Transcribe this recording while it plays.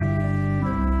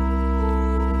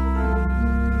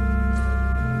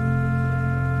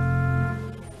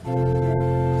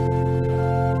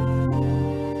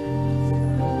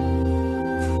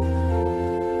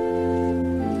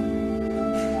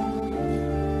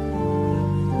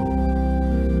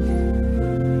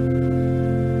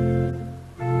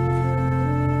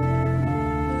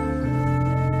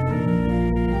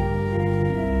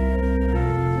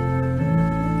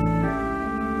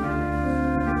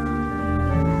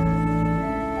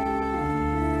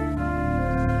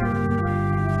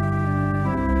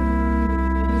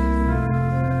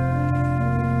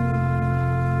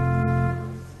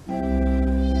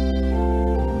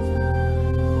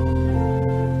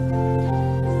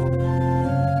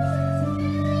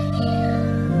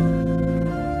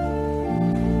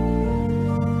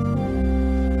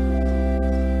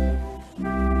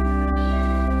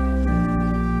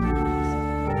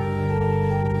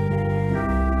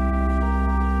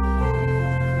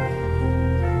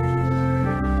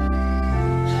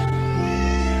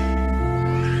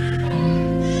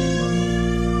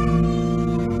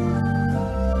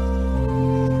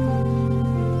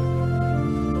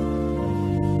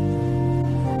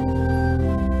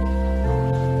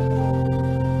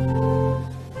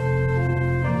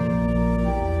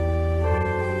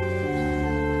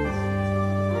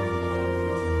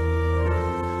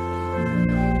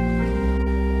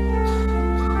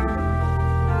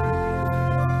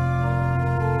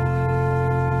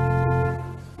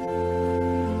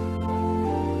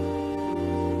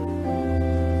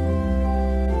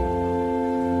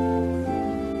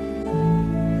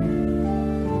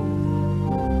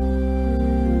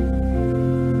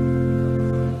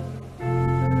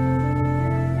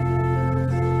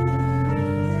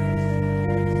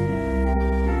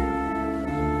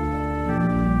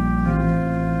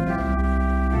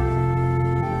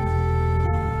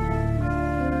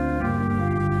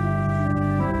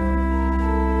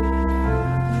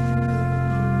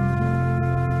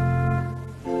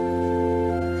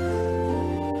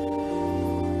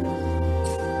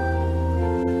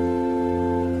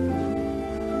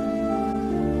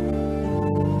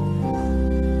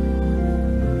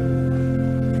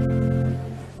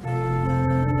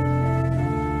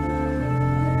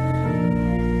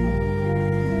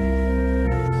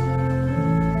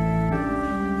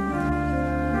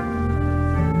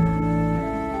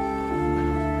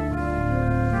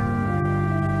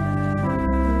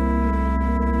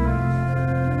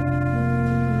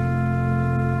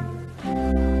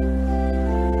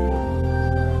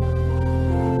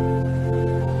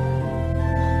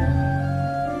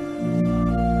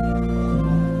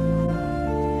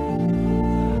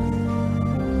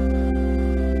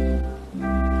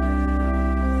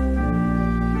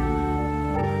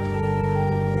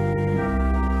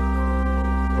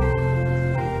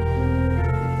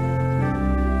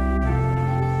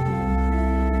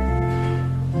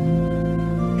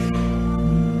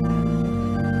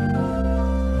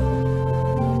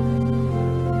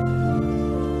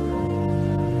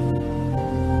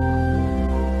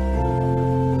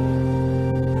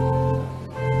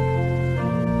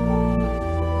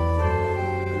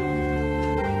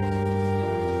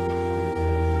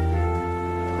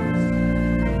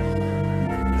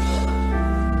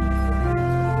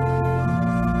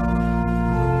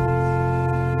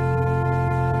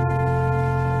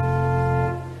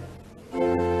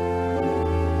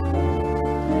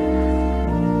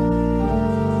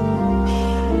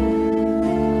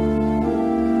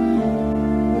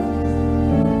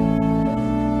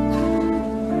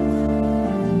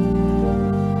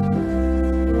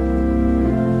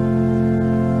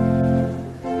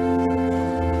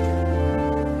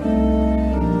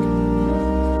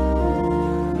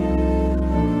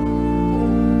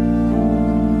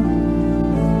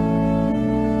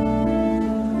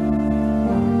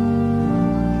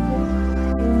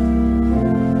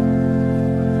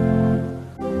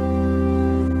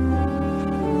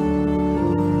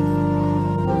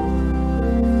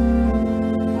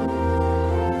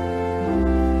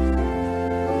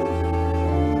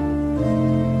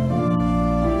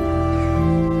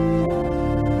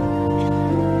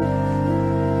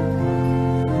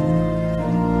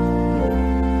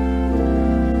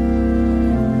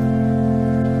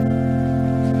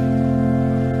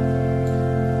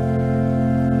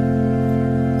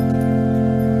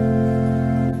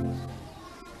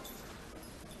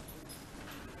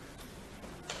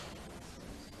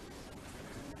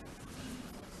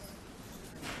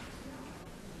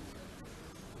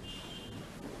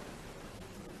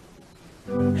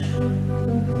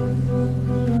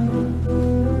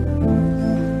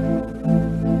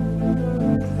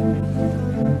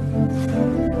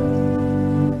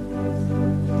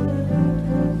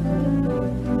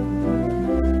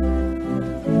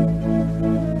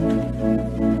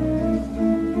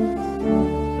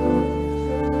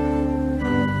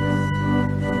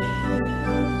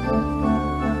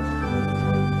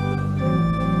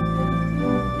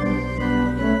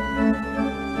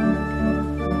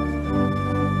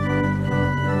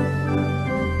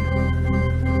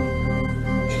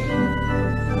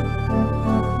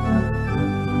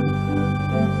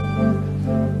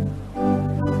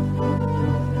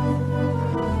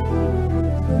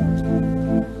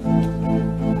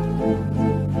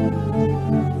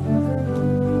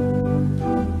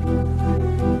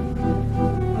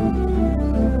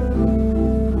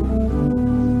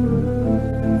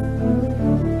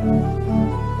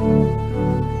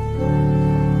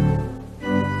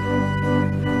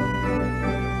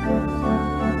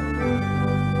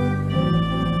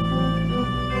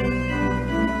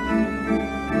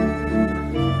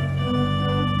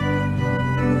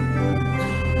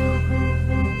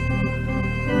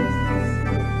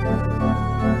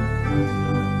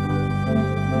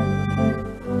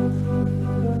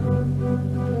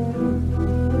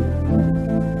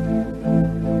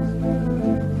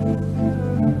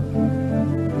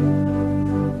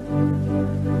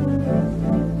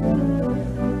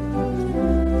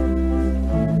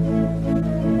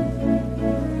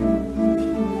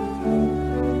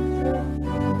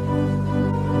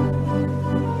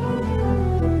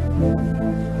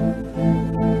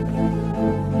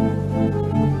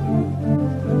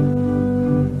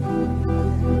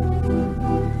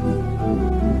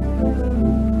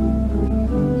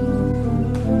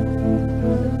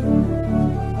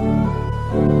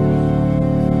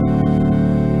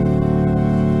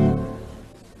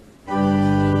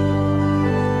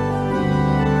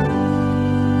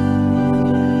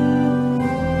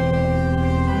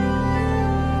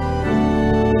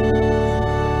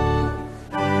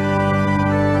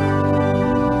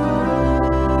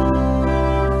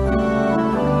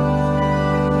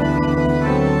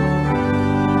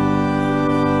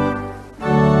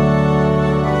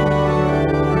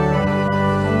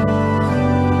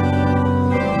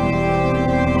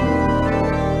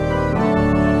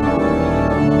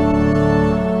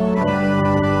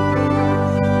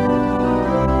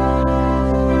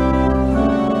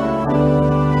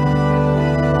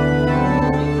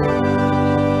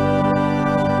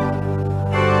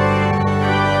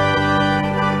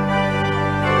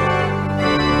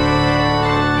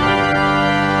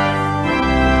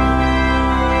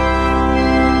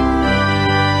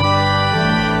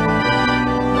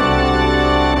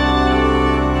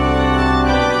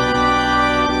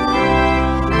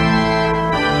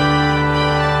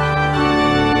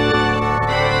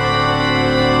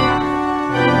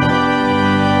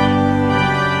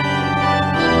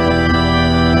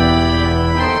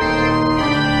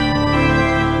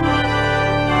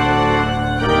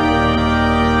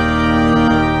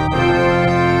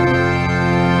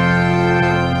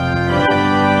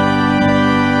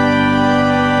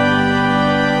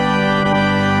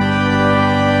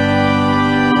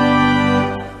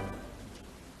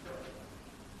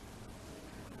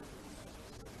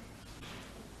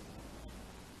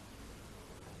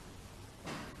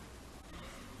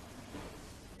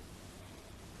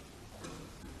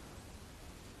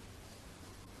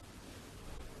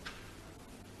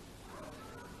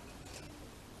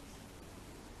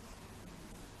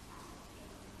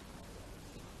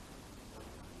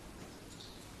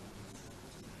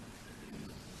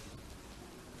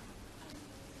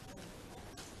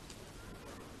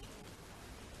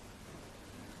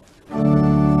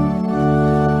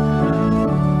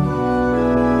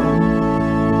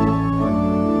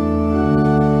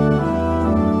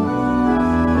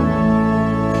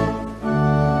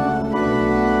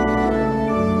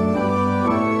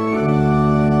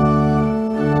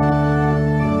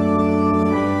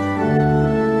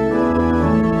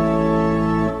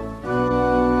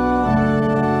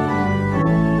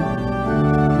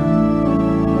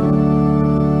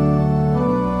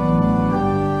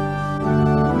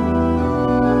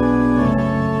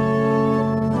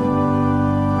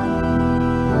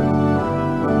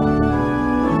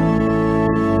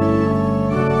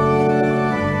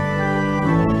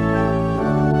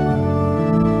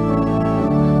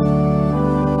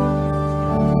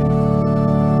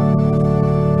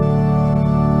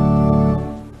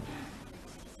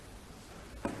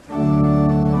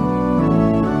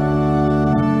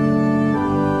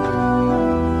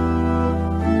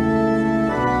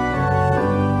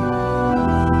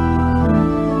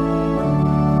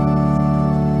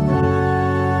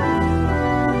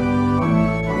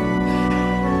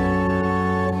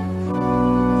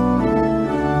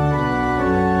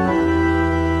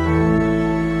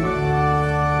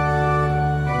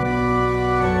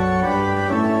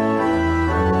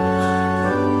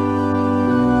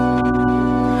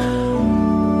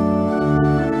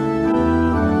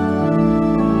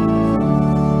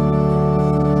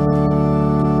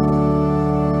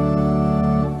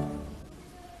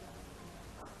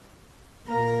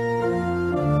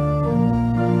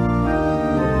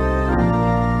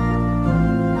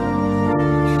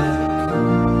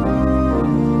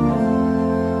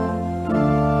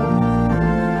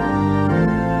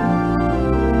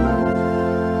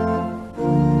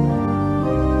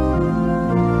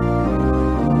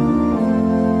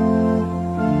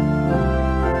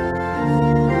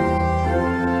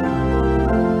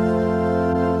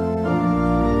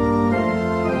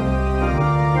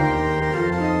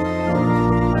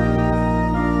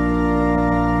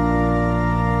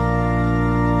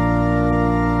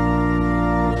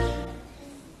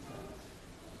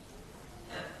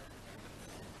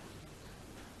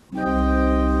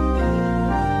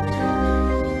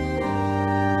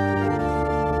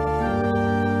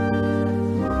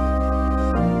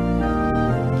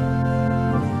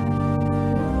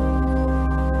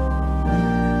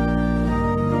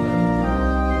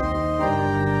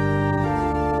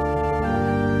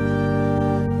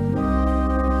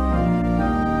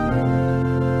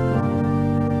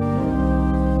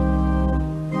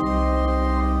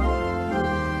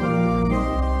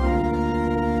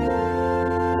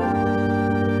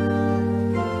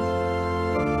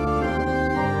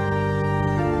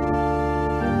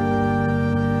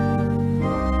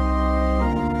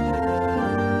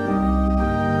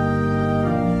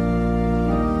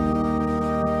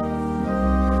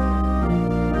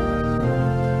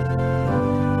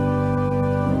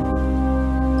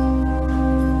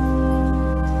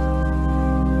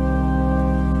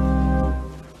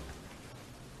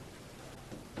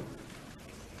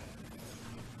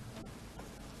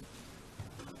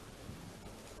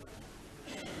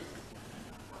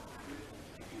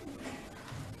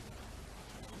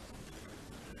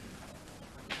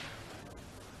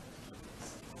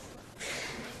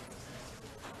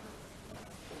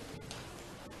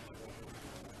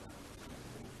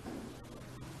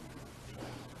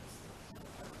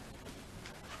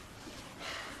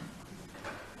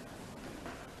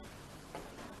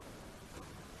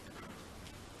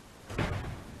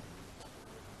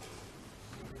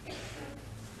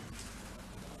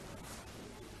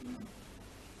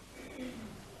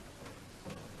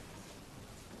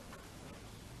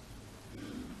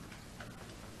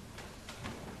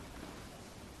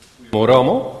Môre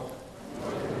almal.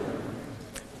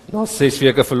 Na 6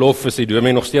 weke verlof is die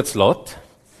dominee nog steeds laat.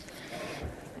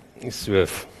 So,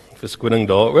 verskoning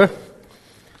daaroor.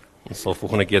 Ons sal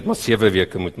volgende keer maar 7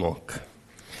 weke moet maak.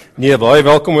 Nee, baie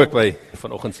welkom ook by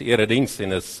vanoggend se erediens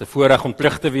en is 'n voorreg om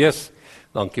terug te wees.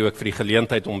 Dankie ook vir die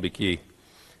geleentheid om bietjie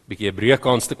 'n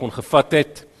breekans te kon gevat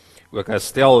het. Ook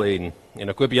herstel en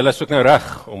ek hoop julle is ook nou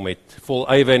reg om met vol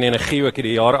ywer en energie ook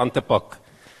hierdie jaar aan te pak,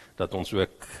 dat ons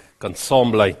ook kan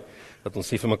saam bly, dat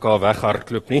ons nie vir mekaar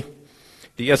weghardloop nie.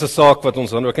 Die eerste saak wat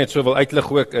ons dan ook net so wil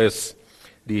uitlig ook is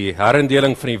die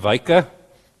herindeling van die wyke.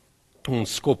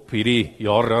 Ons skop hierdie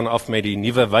jaar dan af met die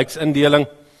nuwe wyksindeling.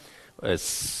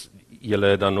 Is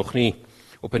julle dan nog nie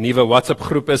op 'n nuwe WhatsApp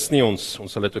groep is nie, ons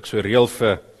sal dit ook so reël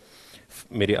vir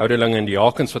met die ouderlinge en die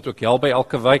diakens wat ook help by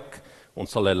elke wijk.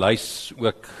 Ons sal 'n lys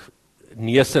ook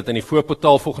neersit in die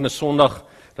voorportaal volgende Sondag,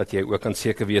 dat jy ook kan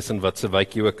seker wees in wat se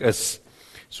wijk jy ook is.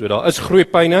 So daar is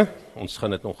groeipyne, ons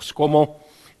gaan dit nog skommel,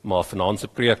 maar vanaand se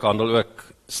preek handel ook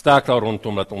sterk daar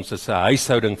rondom dat ons is 'n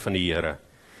huishouding van die Here,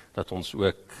 dat ons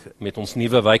ook met ons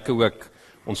nuwe wyke ook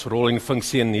ons rol en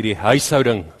funksie in hierdie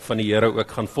huishouding van die Here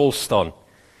ook gaan volstaan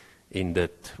en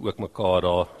dit ook mekaar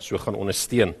daar so gaan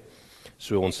ondersteun.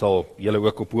 So ons sal julle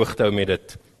ook op hoogte hou met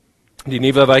dit. Die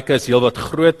nuwe wyke is heelwat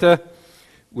groter,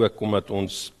 ook omdat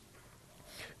ons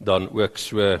dan ook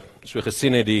so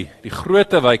gesien het, die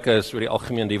groter wyke is oor die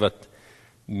algemeen die wat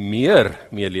meer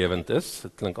lewend is.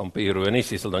 Dit klink amper ironies,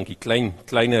 jy sal dink die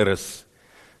kleiner is,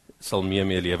 sal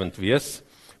meer lewend wees,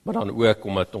 maar dan ook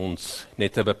omdat ons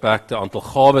net 'n beperkte aantal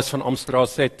gawes van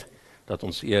Amstraat het, dat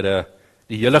ons eerder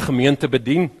die hele gemeente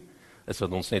bedien, is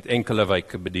wat ons net enkele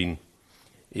wyke bedien,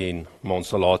 maar ons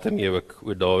sal later nie ook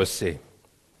oor daar sê.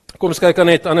 Kom ons kyk aan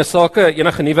net ander sake,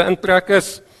 enige nuwe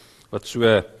intrekkers, wat so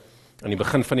aan die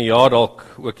begin van die jaar dalk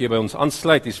ook hier by ons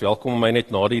aansluit, is welkom om my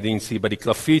net na die diens hier by die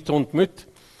klavier te ontmoet.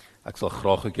 Ek sal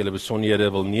graag ook julle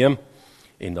besonderhede wil neem,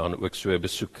 en dan ook so 'n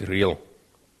besoek reël.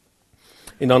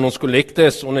 En dan ons kollekte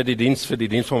is onder die diens vir die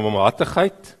diens van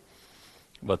barmhartigheid,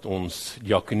 wat ons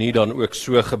diakonie dan ook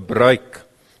so gebruik,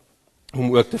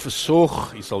 om ook te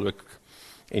versorg, jy sal ook,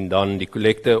 en dan die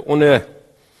kollekte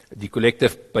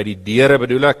by die deure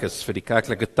bedoel ek, is vir die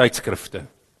kerklike tydskrifte.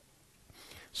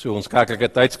 So ons kerklike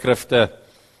tydskrifte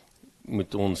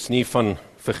moet ons nie van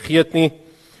vergeet nie.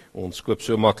 Ons koop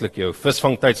so maklik jou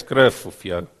visvang tydskrif of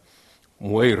jou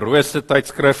mooi rose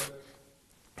tydskrif.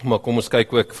 Maar kom ons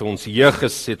kyk ook vir ons jeug,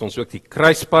 het ons ook die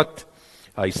kruispad.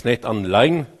 Hy is net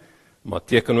aanlyn, maar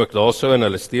teken ook daarso en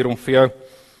hulle stuur hom vir jou.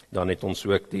 Dan het ons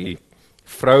ook die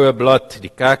vroueblad,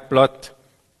 die kerkblad,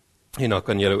 en dan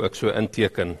kan jy ook so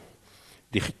inteken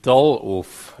digitaal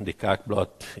of die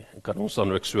kerkblad kan ons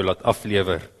dan ook so laat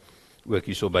aflewer, ook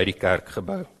hier so by die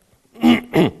kerkgebou.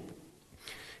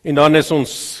 En dan is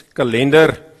ons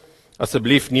kalender,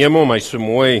 asseblief neem hom, hy is so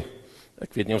mooi,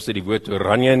 ek weet nie of dit die woord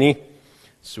oranje nie,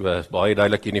 so baie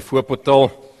duidelik in die voorportaal,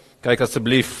 kyk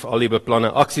asseblief, al die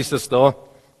beplanne aksies is daar,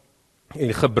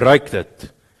 en gebruik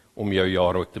dit om jou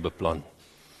jaar ook te beplan,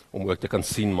 om ook te kan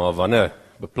sien, maar wanneer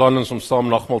beplan ons om saam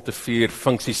nagmaal te vier,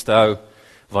 funksies te hou,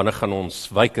 wanneer gaan ons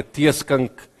wyke tee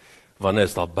skink, wanneer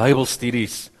is daar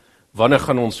Bybelstudies, wanneer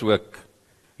gaan ons ook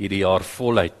hierdie jaar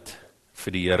voluit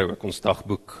vir die Here ook ons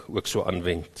dagboek ook so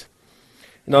aanwend.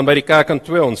 En dan by die kerk aan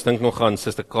 2, ons dink nog aan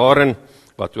Suster Karen,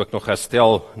 wat ook nog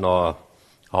herstel na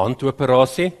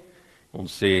handoperasie.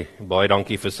 Ons sê baie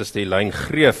dankie vir Suster Elaine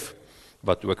Greef,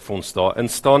 wat ook vir ons daar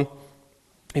instaan,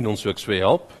 en ons ook so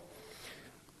help.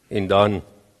 En dan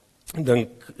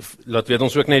laat weet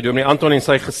ons ook net, Dominee Anton en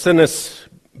sy gesin is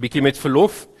bietjie met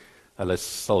verlof. Hulle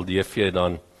sal DV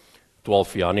dan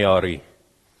 12 Januarie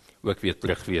ook weer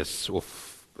terug wees, of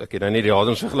ek het nou nie die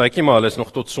datums vergelyk nie, maar hulle is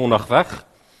nog tot Sondag weg,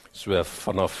 so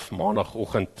vanaf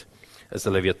maandagoggend is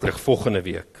hulle weer terug volgende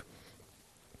week.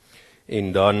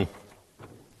 En dan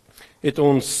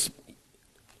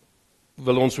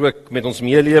wil ons ook met ons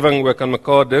meelewing ook aan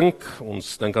mekaar dink.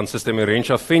 Ons dink aan Suster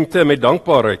Mirentia Vente met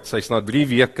dankbaarheid. Sy's na 3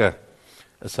 weke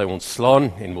is sy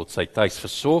ontslaan en word sy tuis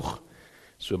versorg.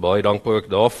 So baie dankbaar ook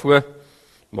daarvoor.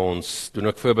 Maar ons doen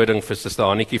ook voorbereiding vir Suster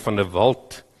Annetjie van der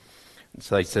Walt.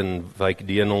 Sy's in wijk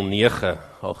D09.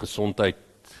 Haar gesondheid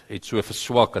het so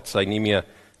verswak dat sy nie meer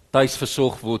tuis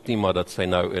versorg word nie, maar dat sy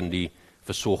nou in die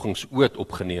versorgingsoord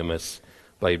opgeneem is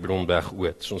by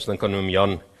Bronbergoord. So ons dink aan oom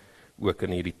Jan ook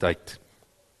in hierdie tyd.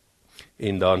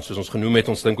 En dan, soos ons genoem het,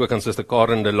 ons dink ook aan Suster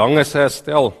Karen de Lange se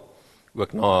herstel,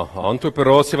 ook na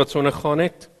handoperasie wat sy ondergaan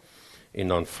het. En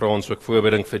dan vra ons ook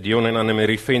voorbereiding vir Dion en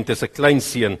Annemarie Vente se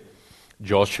kleinseun,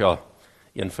 Joshua,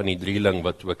 een van die drieling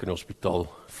wat ook in die hospitaal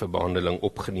vir behandeling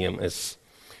opgeneem is.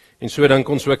 En so dink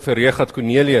ons ook vir Regat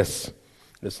Cornelius,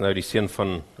 dis nou die seun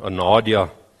van Nadia,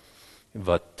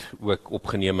 wat ook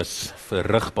opgeneem is vir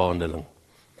rugbehandeling.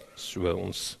 So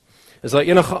ons, is daar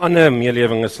enige ander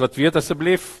meelewing is, laat weet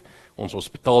asseblief. Ons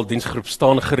hospitaaldiensgroep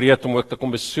staan gereed om ook te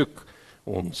kom besoek.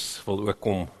 Ons wil ook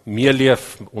kom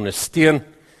meeleef, ondersteun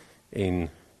en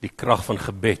die krag van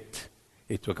gebed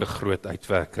het ook 'n groot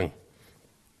uitwerking.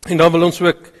 En dan wil ons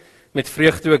ook met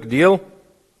vreugde ook deel,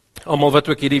 almal wat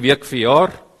ook hierdie week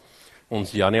verjaar.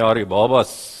 Ons Januarie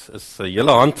babas is 'n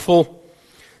hele handvol.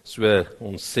 So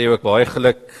ons sê ook baie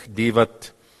geluk die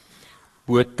wat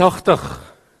bo 80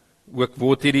 ook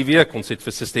word hierdie week. Ons het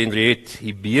vir Suster Henriette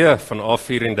Hibee van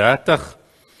A34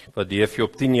 wat DV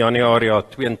op 10 Januarie haar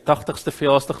 82ste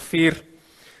verjaarsdag vier.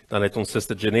 Dan het ons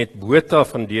Suster Jeanette Botha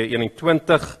van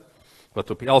D21 wat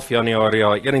op 11 Januarie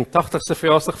haar 81ste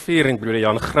verjaarsdag vier en broeder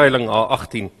Jan Greiling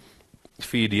A18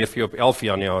 vier DV op 11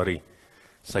 Januarie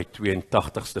sy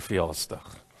 82ste verjaarsdag.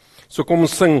 So kom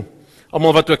ons sing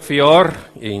almal wat ook verjaar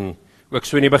en ook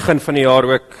so in die begin van die jaar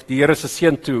ook die Here se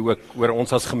seën toe ook oor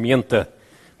ons as gemeente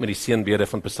met die seënbede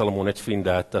van Psalm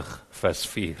 134 vers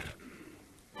 4.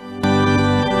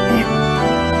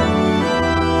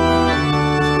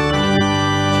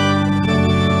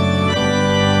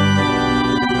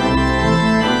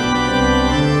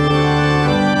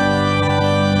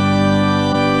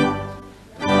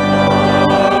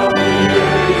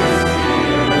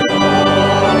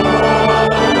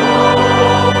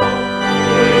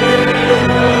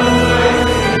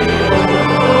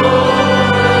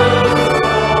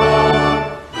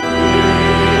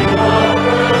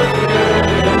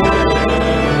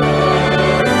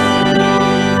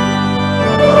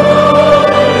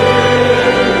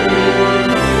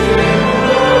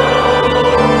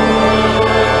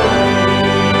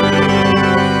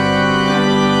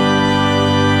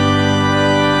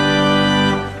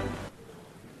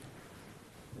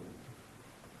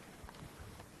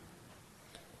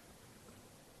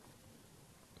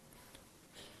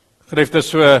 Geliefdes,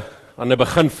 so aan die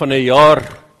begin van die jaar,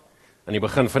 aan die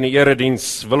begin van die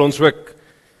erediens, wil ons ook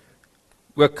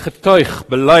getuig,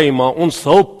 bely, maar ons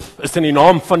hulp is in die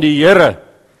naam van die Here,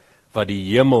 wat die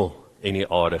hemel en die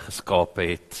aarde geskape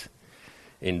het.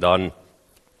 En dan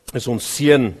is ons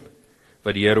seën,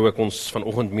 wat die Here ook ons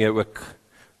vanoggend mee ook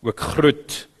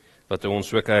groet, wat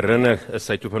ons ook herinner, is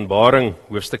uit Openbaring,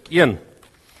 hoofstuk 1,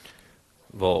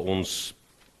 waar ons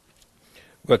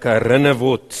ook herinner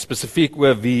word spesifiek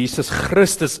oor wie Jesus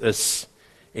Christus is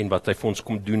en wat hy vir ons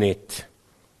kom doen het.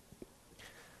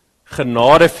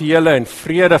 Genade vir julle en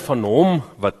vrede van hom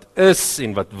wat is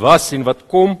en wat was en wat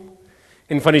kom,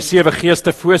 en van die 7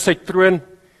 geeste voor sy troon,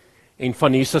 en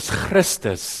van Jesus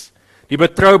Christus, die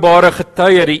betroubare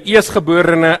getuie, die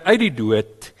eerstgeborene uit die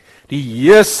dood, die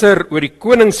heerser oor die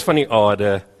konings van die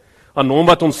aarde, aan hom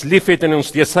wat ons liefhet en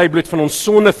ons deur sy bloed van ons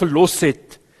sonde verlos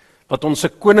het, wat ons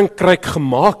 'n koninkryk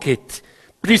gemaak het,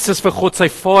 priesters vir God sy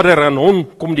Vader, aan hom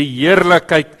kom die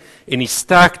heerlikheid en die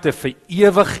sterkte vir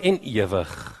ewig en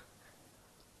ewig.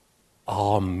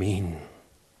 Amen.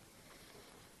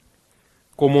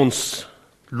 Kom ons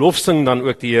lofsing dan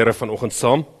ook die Here vanoggend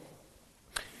saam,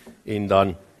 en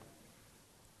dan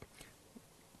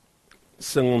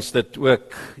sing ons dit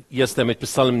ook eers met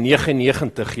Psalm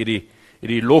 99,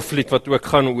 hierdie loflied wat ook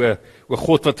gaan oor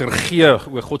God wat regeer,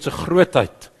 oor God se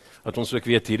grootheid, dat ons ook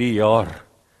weet hierdie jaar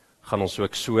gaan ons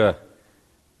ook so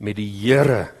met die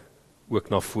Here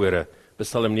ook na vore.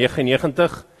 Psalm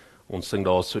 99, ons sing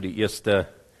daar so die eerste,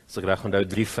 as ek reg onthou,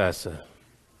 3 verse.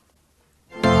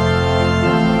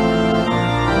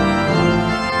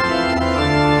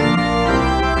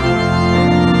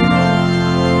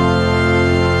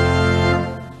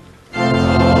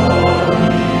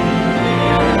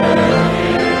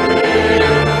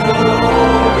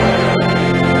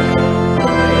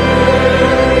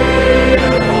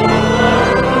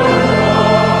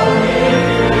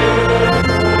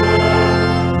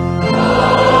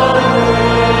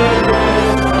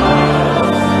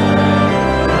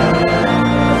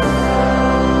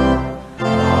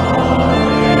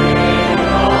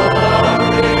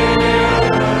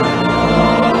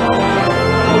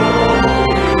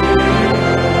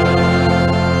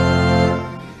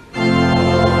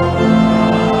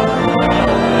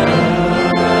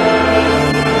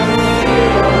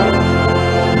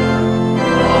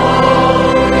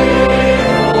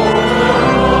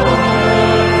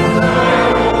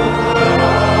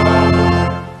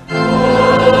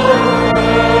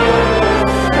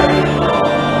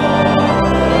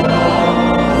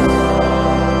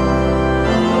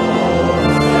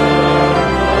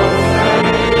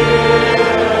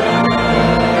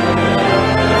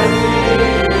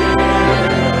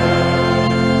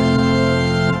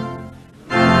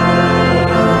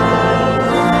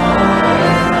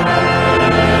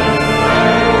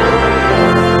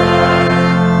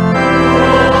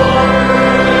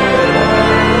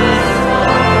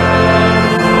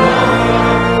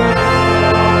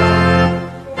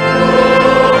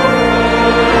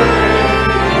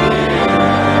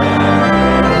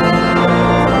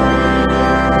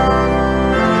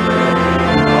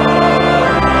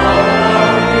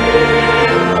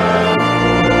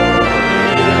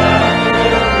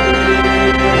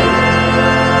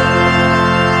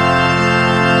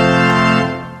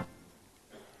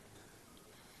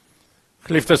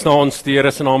 Geliefdes, na ons die Here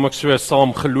se naam ook so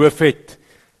saam geloof het,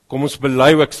 kom ons bely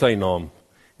ook sy naam.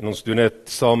 En ons doen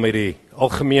dit saam met die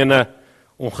algemene,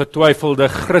 ongetwyfelde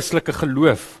Christelike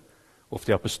geloof of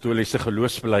die apostoliese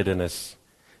geloofsbelijdenis.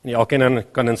 En elkeen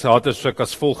kan in sy hart ook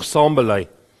as volg saam bely.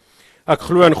 Ek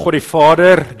glo in God die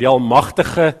Vader, die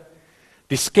Almagtige,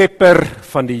 die Skepper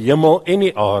van die hemel en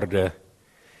die aarde,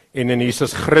 en in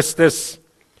Jesus Christus,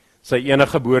 sy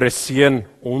enige gebore Seun,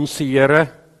 ons Here,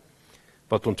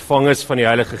 wat ontvang is van die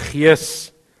Heilige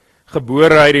Gees,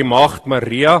 gebore uit die maagd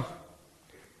Maria,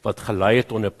 wat gelei het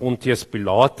onder Pontius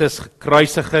Pilatus,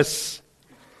 gekruisig is,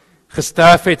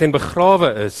 gesterf het en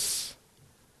begrawe is.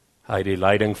 Hy het die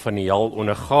lyding van die hel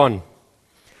ondergaan.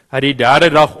 Hy het die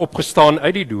derde dag opgestaan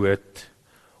uit die dood,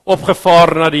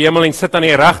 opgevaar na die hemel en sit aan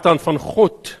die regterhand van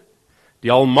God,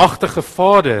 die Almagtige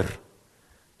Vader,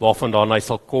 waarvandaan hy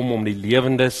sal kom om die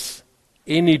lewendes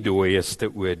en die dooies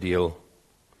te oordeel.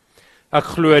 Ek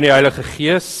glo in die Heilige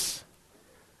Gees,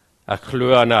 ek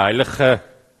glo aan 'n heilige,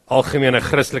 algemene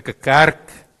Christelike kerk,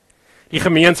 die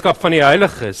gemeenskap van die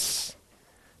heiliges,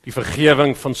 die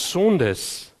vergewing van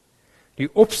sondes, die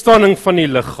opstanding van die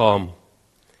liggaam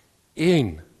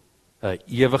en 'n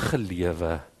ewige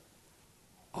lewe.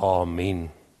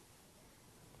 Amen.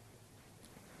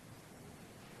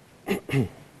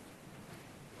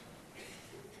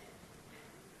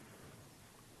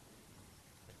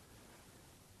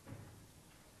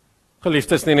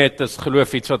 Geliefdes, nie net is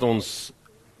geloof iets wat ons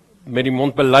met die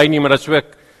mond bely nie, maar dit is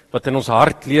ook wat in ons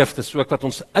hart leef, dit is ook wat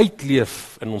ons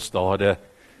uitleef in ons dade,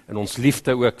 in ons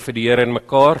liefde ook vir die Here en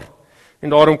mekaar. En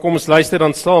daarom kom ons luister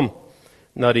dan saam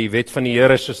na die wet van die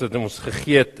Here soos dit ons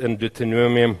gegee het in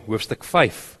Deuteronomium hoofstuk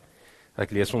 5.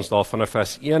 Ek lees ons daar vanaf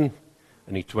vers 1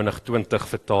 in die 2020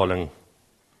 vertaling.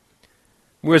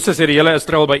 Moses het die hele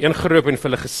Israel byeengeroep en vir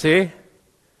hulle gesê: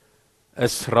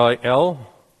 Israel,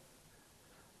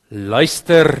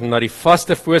 luister na die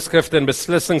vaste voorskrifte en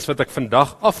beslissings wat ek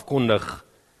vandag afkondig,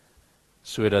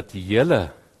 sodat julle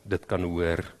dit kan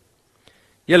hoor.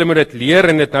 Julle moet dit leer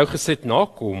en dit nou geset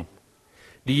nakom.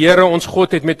 Die Here ons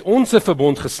God het met ons 'n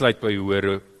verbond gesluit by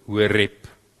Horeb.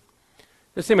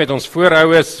 Dis nie met ons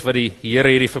voorouers wat die Here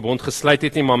hierdie verbond gesluit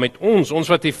het nie, maar met ons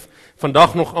wat hier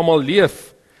vandag nog almal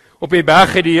leef. Op die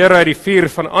berg het die Here uit die vuur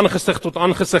van aangesig tot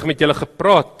aangesig met julle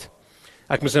gepraat.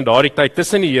 Ek moes in daardie tyd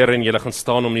tussen die Here en julle gaan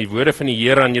staan om die woorde van die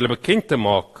Here aan julle bekend te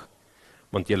maak,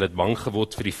 want julle het bang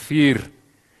geword vir die vuur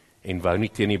en wou nie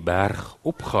teen die berg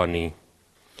opgaan nie.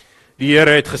 Die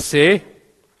Here het gesê: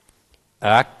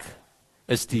 Ek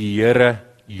is die Here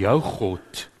jou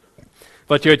God,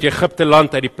 wat jou uit Egipte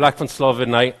land uit die plek van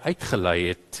slawerny uitgelei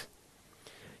het.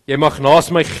 Jy mag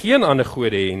naas my geen ander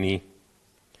gode hê nie.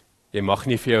 Jy mag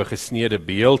nie vir jou 'n gesneede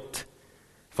beeld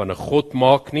van 'n god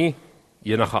maak nie,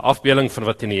 enige afbeelding van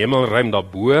wat in die hemelruim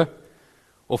daarbo,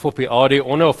 of op die aarde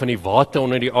onder, of in die water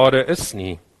onder die aarde is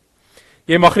nie.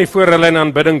 Jy mag nie voor hulle in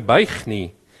aanbidding buig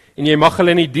nie, en jy mag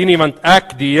hulle nie dien nie, want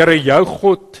ek, die Here jou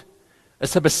God,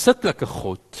 is 'n besittelike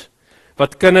God,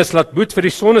 wat kinders laat boet vir die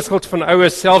sondeskuld van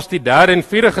oues, selfs die derde en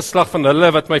vierde geslag van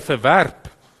hulle wat my verwerp,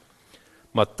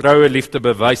 maar troue liefde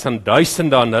bewys aan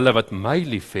duisende aan hulle wat my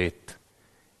liefhet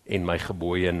en my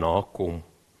gebooie nakom.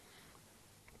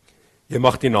 Jy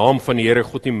mag die naam van die Here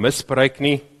God nie misbruik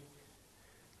nie,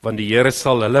 want die Here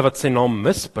sal hulle wat sy naam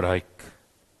misbruik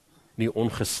nie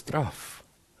ongestraf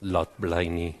laat bly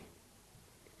nie.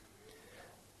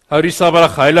 Hou die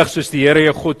Sabbat heilig soos die Here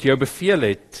jou God jou beveel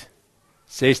het.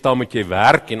 6 dae moet jy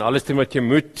werk en alles doen wat jy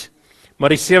moet,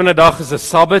 maar die 7de dag is 'n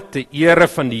Sabbat te ere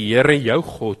van die Here jou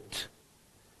God.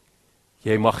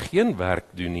 Jy mag geen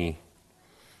werk doen nie.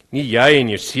 Nie jy en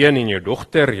jou seun en jou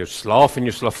dogter, jou slaaf en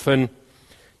jou slavin,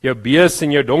 jou bees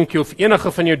en jou donkie of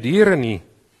enige van jou diere nie.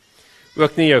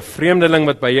 Ook nie jou vreemdeling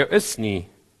wat by jou is nie,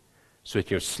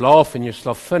 sodat jou slaaf en jou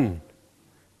slavin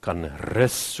kan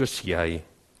rus soos jy.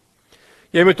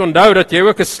 Jy moet onthou dat jy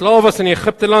ook 'n slaaf was in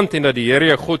Egipte land en dat die Here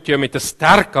jou God jou met 'n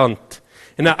sterk hand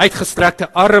en 'n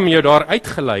uitgestrekte arm jou daar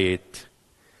uitgelei het.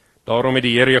 Daarom het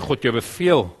die Here jou God jou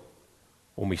beveel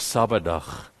om die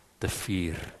Sabbatdag te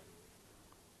vier.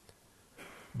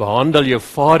 Behandel jou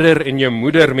vader en jou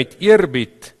moeder met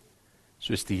eerbied,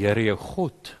 soos die Here jou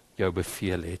God jou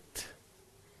beveel het.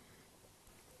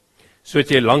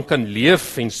 Sodat jy lank kan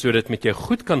leef en sodat dit met jou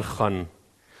goed kan gaan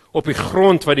op die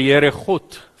grond wat die Here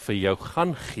God vir jou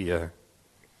gaan gee.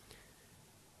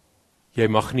 Jy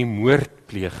mag nie moord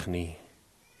pleeg nie.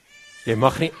 Jy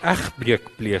mag nie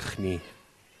egbreek pleeg nie.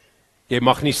 Jy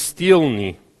mag nie steel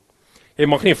nie. Jy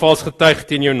mag nie vals getuig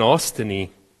teen jou naaste nie.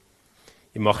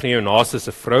 Jy mag nie jou naaste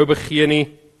se vrou begeer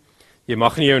nie. Jy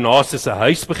mag nie jou naaste se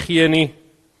huis begeer nie.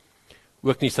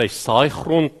 Ook nie sy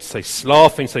saaigrond, sy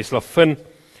slaaf en sy slavin,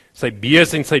 sy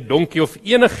bees en sy donkie of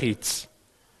enigiets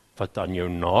wat aan jou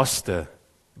naaste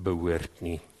behoort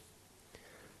nie.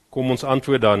 Kom ons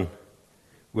antwoord dan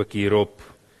ook hierop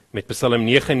met Psalm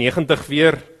 99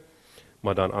 weer,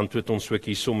 maar dan antwoord ons ook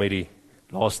hierso met die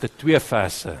laaste 2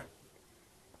 verse.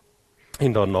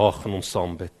 En daarna gaan ons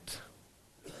saam bid.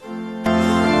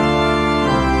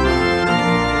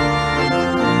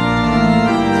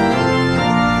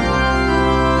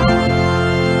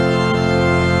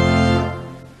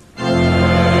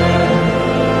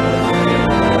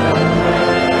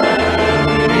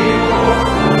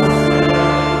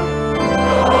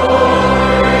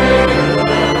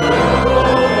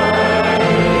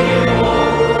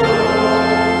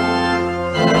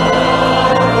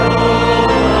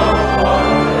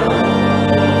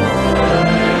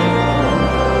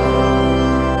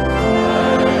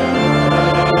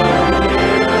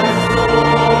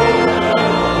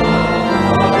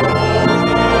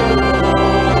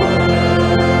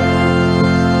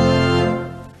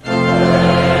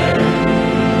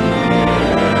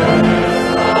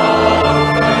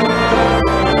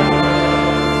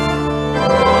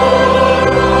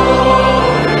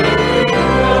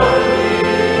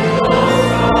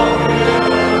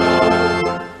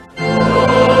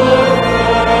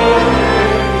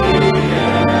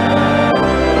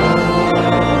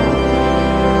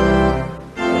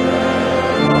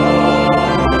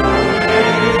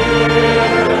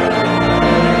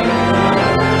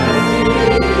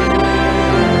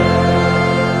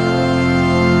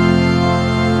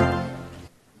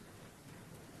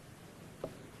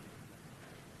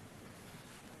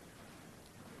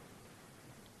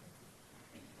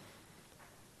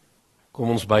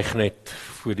 Kom ons buig net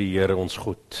voor die Here ons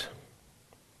God.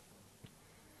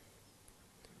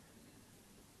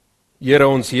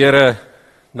 Here,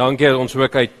 dankie dat ons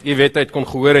ook uit U wetheid kon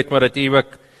gehoor het, maar dat U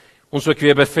ook ons ook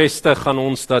weer bevestig aan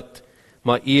ons dat,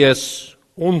 maar U is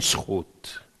ons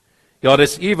God. Ja,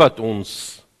 dis U wat ons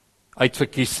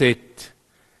uitverkies het,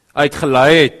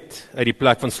 uitgelei het uit die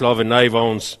plek van slawerny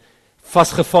waar ons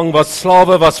vasgevang was,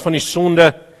 slawe was van die sonde,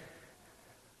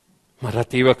 maar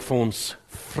dat U ook vir ons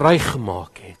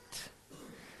vrygemaak het.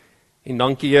 En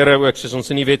dankie Here ook, soos ons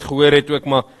in die wet gehoor het ook,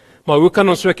 maar hoe kan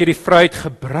ons ook hierdie vryheid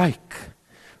gebruik?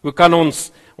 Hoe kan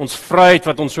ons vryheid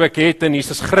wat ons ook het in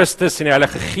Jesus Christus en die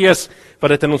Heilige Gees,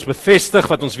 wat dit in ons bevestig,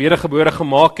 wat ons wedergebore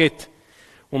gemaak het,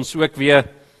 ons ook weer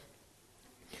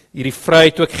hierdie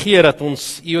vryheid ook gee, dat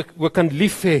ons U ook kan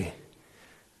lief hê,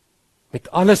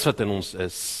 met alles wat in ons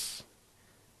is.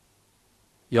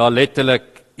 Ja,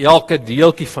 letterlik, elke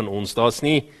deeltjie van ons, daar's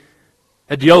nie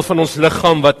 'n deel van ons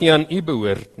liggaam wat nie aan U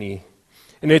behoort nie.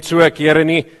 En net so ek, Here,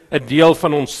 nie 'n deel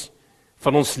van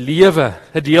ons lewe,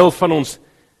 'n deel van ons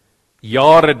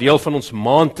jaar, 'n deel van ons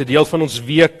maand, 'n deel van ons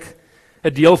week,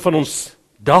 'n deel van ons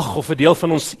dag of 'n deel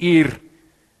van ons uur,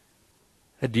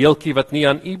 'n deeltjie wat nie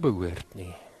aan U behoort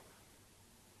nie.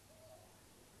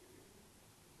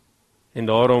 En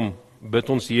daarom bid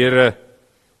ons Here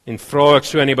en vra ek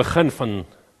so aan die begin van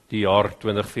die jaar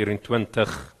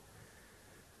 2024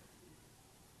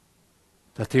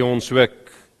 dat U ons ook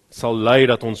sal lei,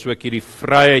 dat ons ook hierdie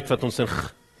vryheid wat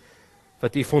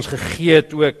U vir ons gegee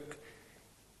het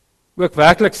ook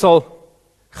werklik sal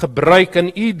gebruik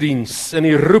in U diens, in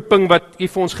die roeping wat U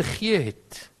vir ons gegee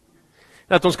het.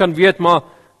 Dat ons kan weet, maar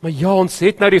ja, ons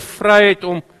het nou die vryheid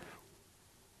om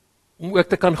ook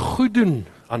te kan goed doen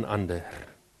aan ander.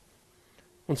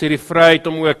 Ons het die vryheid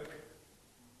om ook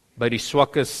by die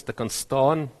swakkes te kan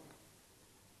staan,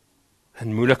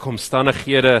 in moeilike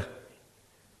omstandighede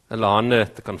hulle hande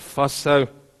te kan vashou.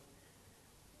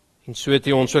 En so het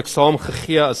U ons ook saam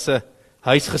gegee as 'n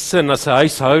huisgesin, as 'n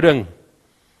huishouding,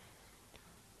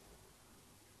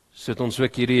 sodat ons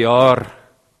ook hierdie jaar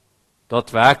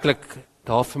daadwerklik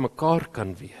daar vir mekaar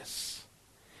kan wees.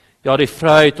 Ja, die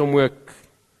vryheid om ook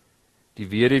die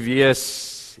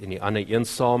weduwees en die ander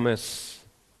eensames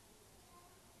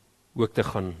ook te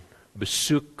gaan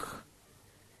besoek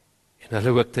en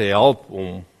hulle ook te help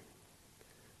om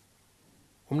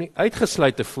nie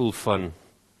uitgesluit te voel van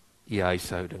U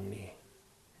huishouding nie.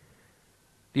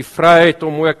 Die vryheid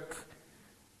om ook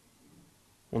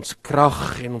ons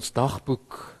krag en ons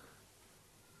dagboek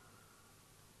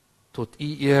tot U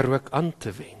eer ook aan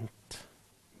te wend.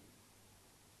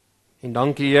 En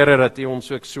dankie Here dat U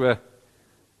ons ook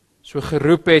so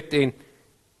geroep het en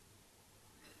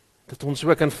dat ons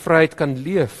ook in vryheid kan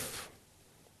leef.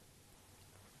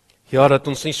 Ja, dat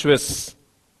ons nie soos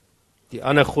die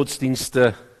ander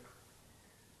godsdienste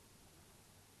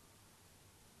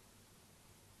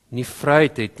nie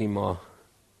vryheid het nie, maar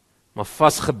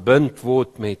vasgebind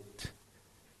word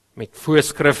met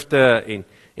voorskrifte en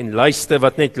en lyste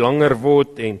wat net langer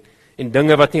word en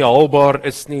dinge wat nie haalbaar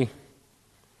is nie.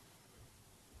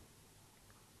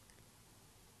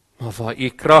 Maar waar U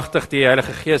kragtig die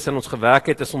Heilige Gees in ons gewerk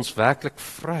het, is ons werklik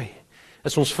vry.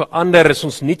 Is ons verander, is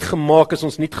ons nuut gemaak, is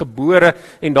ons nuut gebore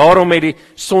en daarom het die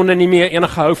sonde nie meer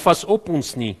enige houvas op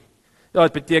ons nie. Ja,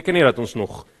 dit beteken nie dat ons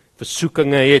nog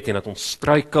versoekinge het en dat ons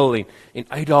struikel en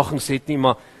uitdagings het nie,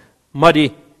 maar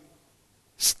die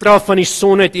straf van die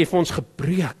sonde het U vir ons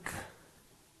gebreek.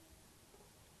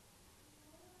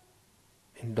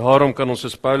 En daarom kan ons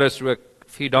soos Paulus ook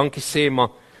vir U dankie sê, maar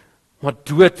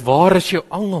dood, waar is jou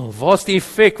angel? Waar is die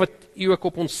effek wat U ook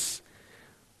op ons,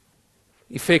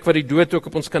 effek wat die dood ook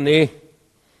op ons kan hê?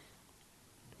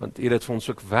 Want U het dit vir ons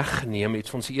ook weggeneem,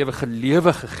 het vir ons die ewige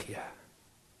lewe gegee.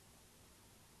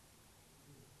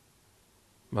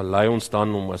 Maar lei ons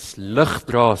dan om as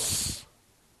ligdraers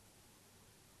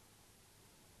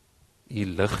U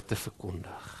lig te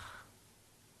verkondig.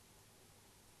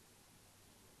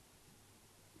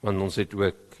 Want ons het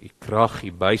ook U krag,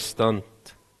 U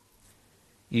bystand,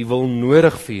 U wil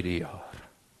nodig vir hierdie jaar.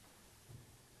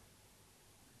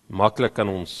 Maklik kan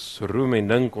ons roem en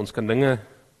dink, ons kan dinge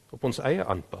op ons eie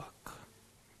aanpak.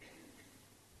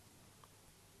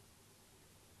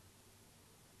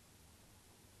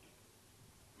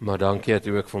 Maar dankie dat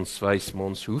U ook vir ons wys,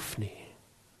 maar ons hoef nie.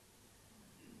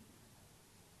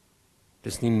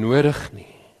 Dis nie nodig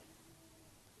nie.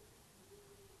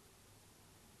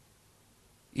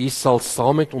 U sal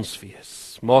saam met ons wees.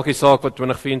 Maak nie saak wat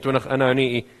 2024 inhou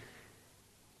nie,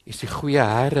 U is die goeie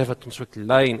Here wat ons ook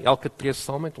lei en elke tree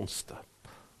saam met ons stap.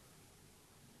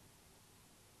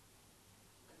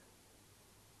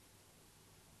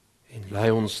 En lei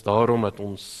ons daarom dat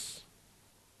ons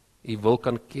U wil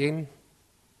kan ken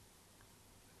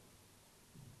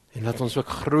en laat ons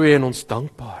ook groei in ons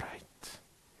dankbaarheid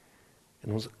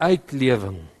en ons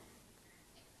uitlewing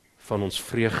van ons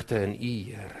vreugde in U,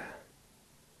 Here.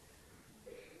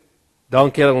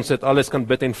 Dankie dat ons dit alles kan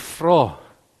bid en vra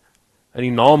in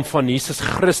die naam van Jesus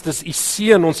Christus, U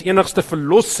Seun, ons enigste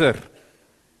verlosser,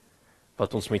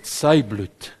 wat ons met sy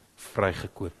bloed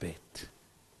vrygekoop het.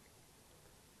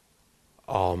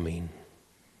 Amen.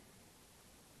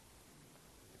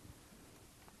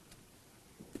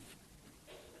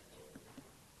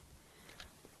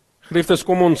 Geliefdes,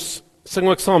 kom ons sing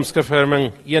ook saam Skrifverming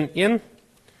 1:1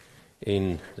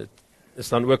 en dit is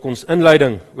dan ook ons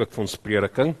inleiding ook vir ons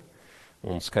prediking.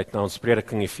 Ons kyk na ons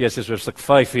prediking Efesiërs hoofstuk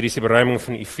 5, hier is die beruiming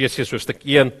van Efesiërs hoofstuk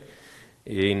 1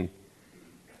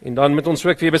 en dan moet ons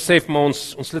ook weer besef, maar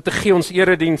ons liturgie, ons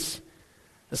erediens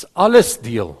is alles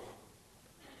deel,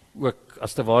 ook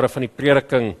as te ware van die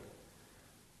prediking,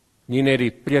 nie net die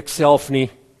preek self nie,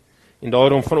 en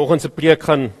daarom vanoggend se preek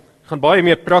gaan baie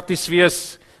meer prakties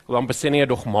wees, want ons sê nie 'n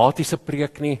dogmatiese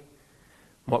preek nie,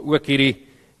 maar ook hierdie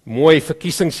mooi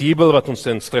verkiesingsjubel wat ons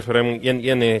in Skrifverming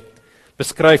 1:1 het,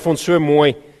 beskryf ons so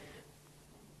mooi,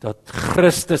 dat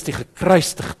Christus die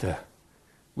gekruisigde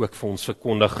ook vir ons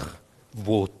verkondig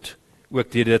word, ook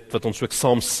dit wat ons ook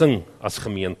saam sing as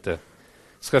gemeente.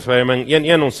 Skrifverming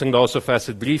 1:1, ons sing daarso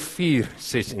verse 3, 4,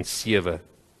 6 en 7.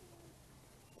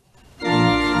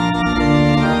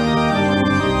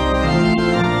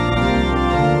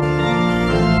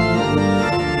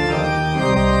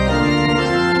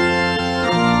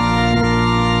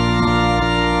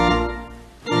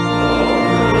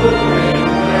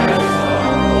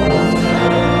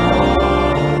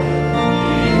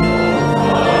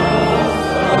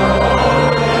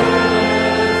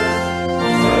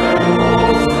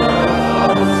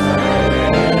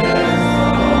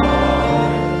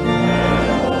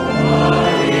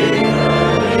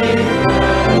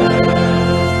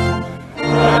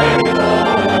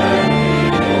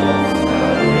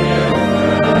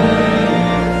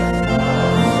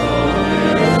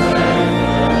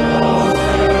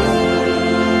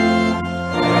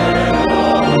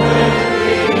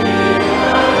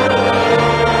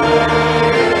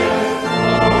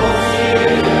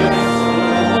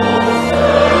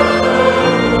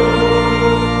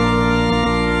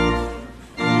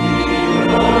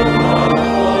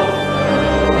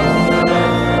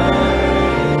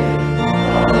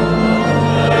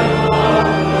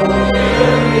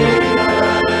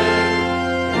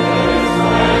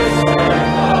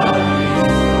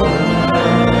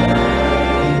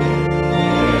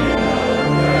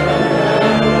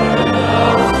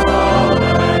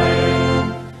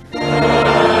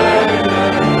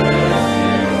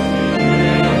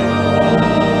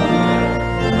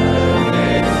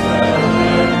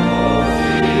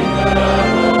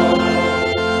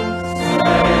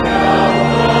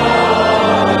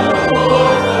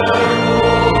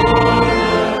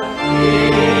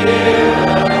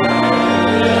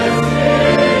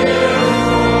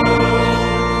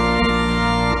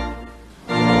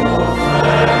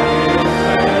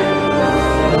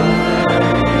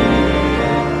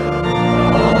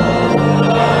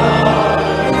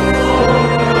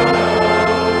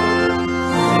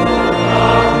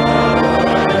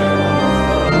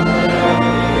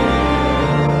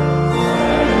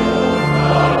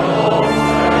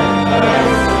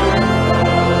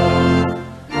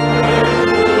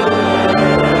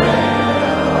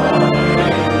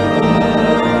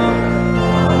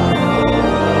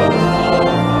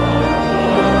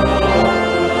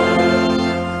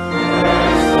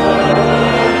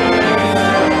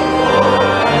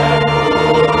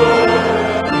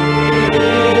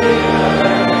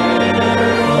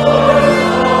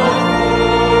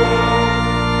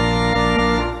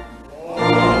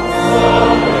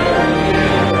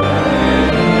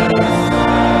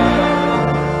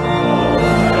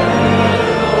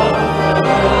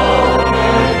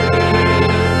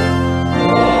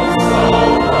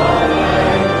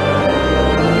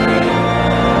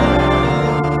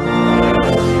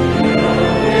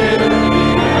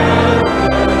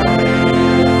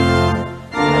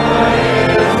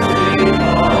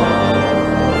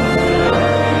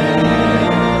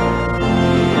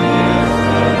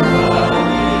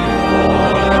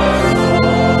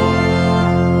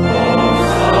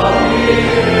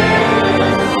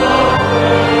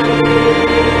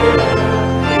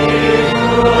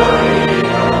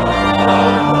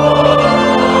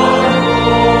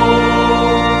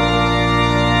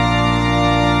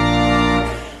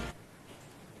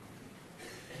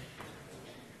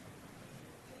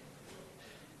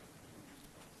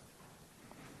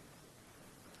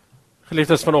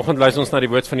 Geliefdes, vanoggend luister ons na die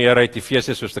woord van die Here uit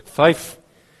Efesiërs hoofstuk 5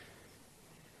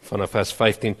 vanaf vers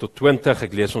 15 tot 20.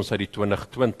 Ek lees ons uit die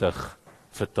 2020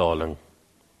 vertaling.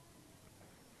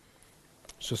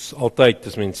 Soos altyd,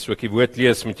 as mens ook die woord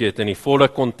lees, moet jy dit in die volle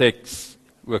konteks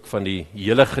ook van die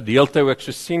hele gedeelte ook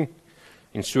so sien.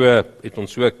 En so het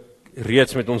ons ook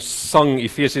reeds met ons sang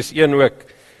Efesiërs 1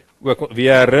 ook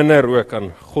weer herinner ook aan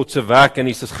God se werk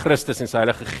in Jesus Christus en sy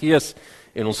Heilige Gees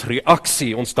en ons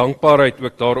reaksie, ons dankbaarheid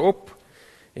ook daarop.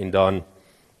 En dan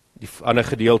die ander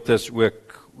gedeeltes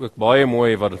ook baie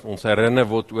mooi wat ons herinner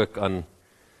word ook aan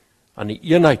die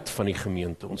eenheid van die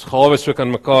gemeente. Ons gawes ook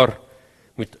aan mekaar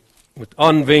moet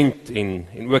aanwend en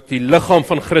ook die liggaam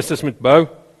van Christus moet bou.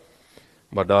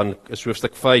 Maar dan is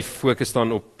hoofstuk 5 fokus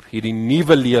dan op hierdie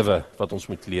nuwe lewe wat ons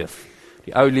moet leef.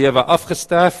 Die ou lewe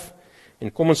afgesterf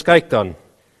en kom ons kyk dan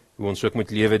hoe ons ook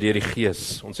moet lewe deur die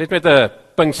Gees. Ons het met 'n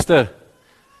Pinkster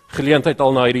geleentheid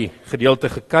al na hierdie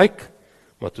gedeelte gekyk,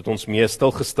 maar het ons meer stil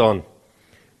gestaan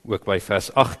ook by vers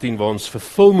 18 waar ons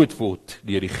vervul moet word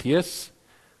deur die Gees,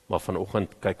 maar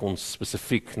vanoggend kyk ons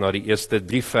spesifiek na die eerste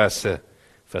 3 verse,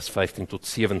 vers 15 tot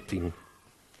 17.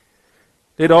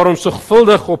 Let daarom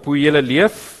sorgvuldig op hoe julle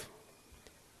leef,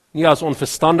 nie as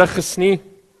onverstandiges nie,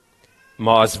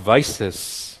 maar as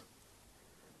wyses.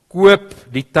 Koop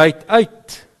die tyd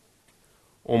uit,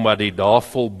 omdat die dae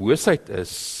vol boosheid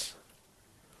is.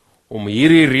 Om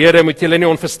hierdie rede moet julle nie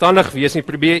onverstandig wees nie,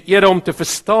 probeer eerder om te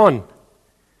verstaan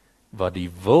wat die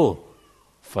wil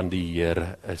van die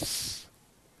Here is.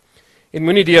 En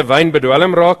moenie die wyn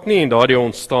bedwelm raak nie en daardie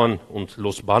ontstaan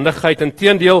losbandigheid.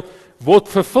 Inteendeel, word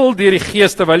vervul deur die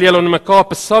Gees terwyl julle onder mekaar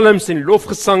psalms en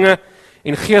lofgesange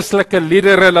en geestelike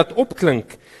liedere laat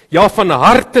opklink. Ja, van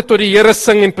harte tot die Here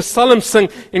sing en psalms sing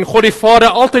en God die Vader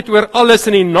altyd oor alles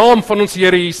in die naam van ons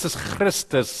Here Jesus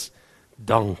Christus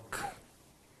dank.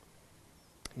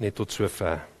 Net tot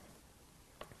sover.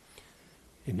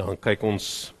 En dan kyk ons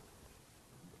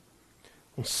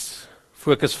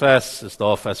fokusvers is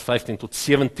daar vers 15 tot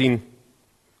 17.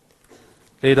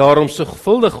 Let daarom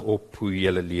sorgvuldig op hoe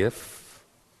julle leef,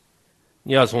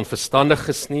 nie as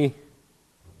onverstandiges nie,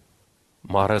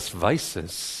 maar as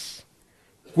wyses.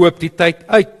 Koop die tyd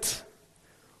uit,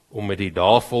 omdat die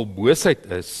dae vol boosheid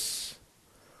is.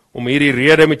 Om hierdie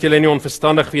rede moet julle nie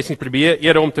onverstandig wees nie, probeer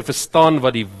eerder om te verstaan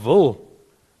wat die wil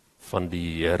van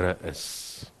die Here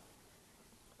is.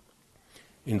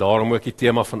 En daarom ook die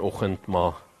tema vanoggend,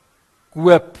 maar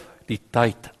koop die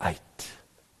tyd uit.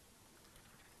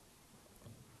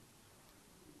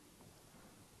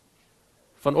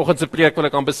 Vanoggend se preek wil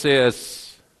ek amper sê is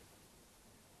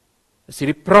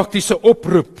hierdie praktiese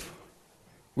oproep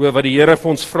oor wat die Here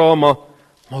vir ons vra, maar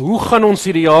hoe gaan ons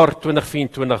hierdie jaar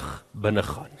 2024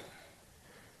 binnegaan?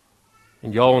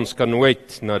 En ja, ons kan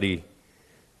nooit na die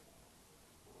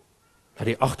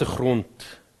agtergrond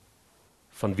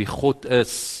van wie God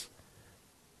is,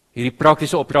 hierdie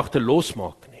praktiese opdragte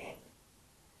losmaak nie.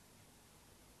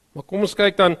 Maar kom ons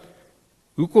kyk dan,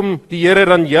 hoekom die Here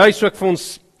dan juis ook vir ons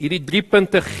hierdie 3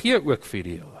 punte gee ook vir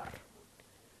die jaar.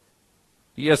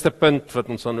 Die eerste punt wat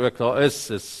ons dan ook daar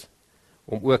is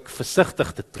om ook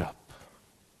versigtig te trap.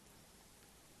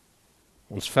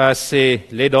 Ons vers sê,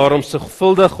 let daarom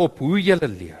sorgvuldig op hoe julle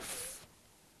leef.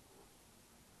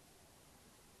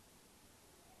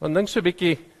 Want dink so 'n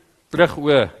bietjie terug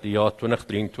oor die jaar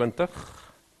 2023.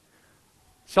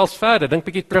 Selfs verder, dink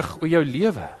bietjie terug oor jou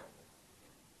lewe.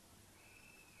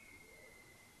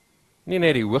 Nie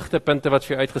net die hoogtepunte wat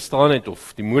vir jou uitgestaan het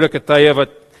of die moeilike tye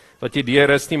wat jy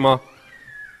deur is nie,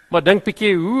 maar dink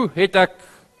bietjie, hoe het ek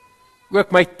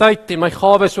ook my tyd en my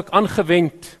gawes ook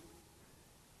aangewend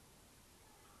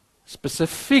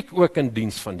spesifiek ook in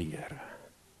diens van die Here.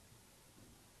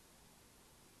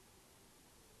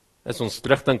 As ons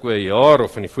terugdink oor 'n jaar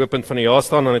of in die voorpunt van die jaar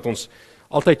staan, dan het ons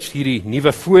altyd hierdie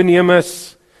nuwe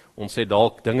voornemes. Ons sê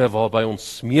dalk dinge waarby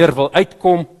ons meer wil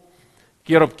uitkom.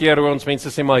 Keer op keer hoor ons mense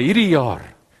sê, maar hierdie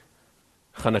jaar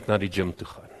gaan ek na die gym toe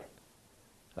gaan.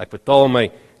 Ek betaal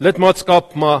my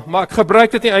lidmaatskap, maar ek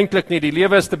gebruik dit nie eintlik nie. Die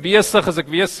lewe is te besig, as ek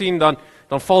weer sien, dan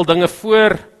val dinge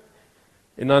voor,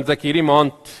 en dan het ek hierdie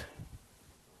maand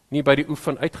nie by die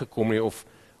oefen uitgekom nie,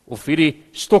 of hierdie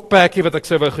stokperdjie wat ek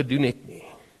sou wou gedoen het nie.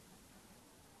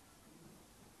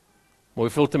 Maar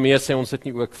hoeveel te meer sê ons dit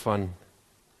nie ook van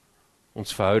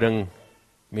ons verhouding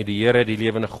met die Here, die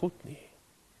lewende God nie.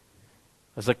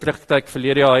 As ek terugkyk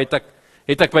verlede jaar,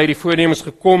 het ek by die voornemens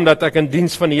gekom dat ek in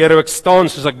diens van die Here ook staan,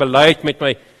 soos ek bely het met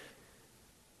my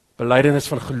belydenis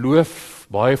van geloof.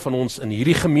 Baie van ons in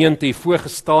hierdie gemeente hier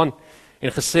voorgestaan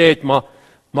en gesê het, maar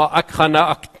ek gaan 'n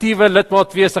aktiewe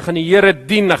lidmaat wees, ek gaan die Here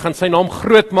dien, ek gaan sy naam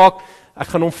groot maak, ek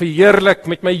gaan hom verheerlik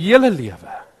met my hele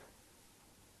lewe.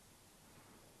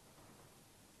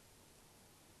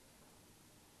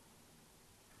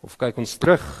 Of kyk ons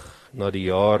terug na die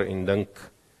jaar en dink,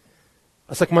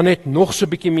 as ek maar net nog so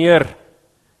bietjie meer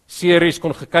series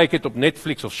kon gekyk het op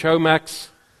Netflix of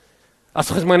Showmax,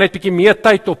 as ek maar net bietjie meer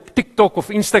tyd op TikTok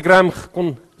of Instagram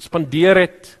kon spandeer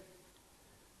het,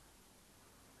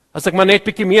 as ek maar net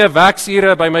bietjie meer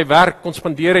werksure by my werk kon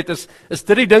spandeer het, is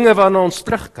dit die dinge waarna ons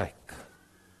terugkyk.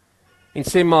 En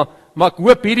sê maar ek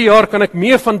hoop hierdie jaar kan ek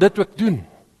meer van dit ook doen.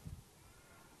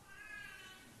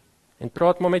 En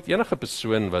praat maar met enige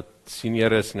persoon wat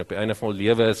senior is en op die einde van hul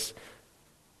lewe is,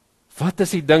 wat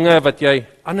is die dinge wat jy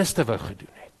anders te wou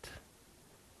gedoen het?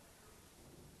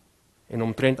 En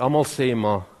omtrent almal sê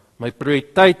maar, my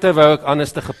prioriteite wou ek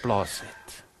anders te geplaas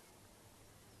het.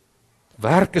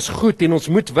 Werk is goed en ons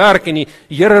moet werk en die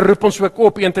Here roep ons ook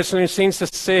op, 1 Tessalonisense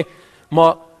sê,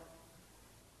 maar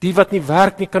die wat nie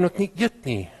werk nie, kan ook nie eet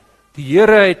nie. Die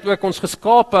Here het ook ons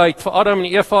geskape, hy het vir Adam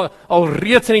en Eva al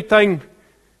reeds in die tuin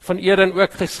van Eden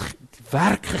ook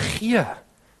werk gegee,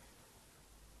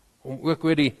 om ook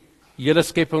oor die hele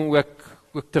skepping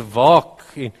ook te waak,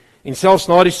 en selfs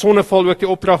na die sonneval ook die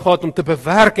opdrag gehad om te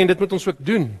bewerk, en dit moet ons ook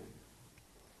doen.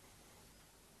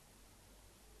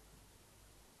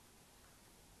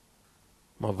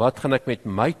 Maar wat gaan ek met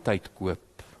my tyd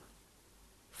koop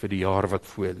vir die jaar wat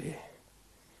voor lê?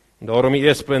 En daarom die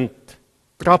eerste punt,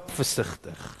 trap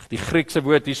versigtig. Die Griekse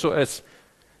woord hierso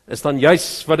is dan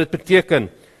juis wat dit beteken.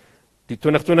 Die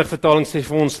 2020 vertaling sê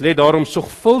vir ons, let daarom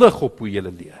sorgvuldig op hoe jy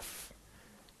leef.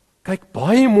 Kyk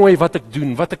baie mooi wat ek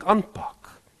doen, wat ek aanpak.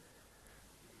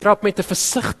 Trap met 'n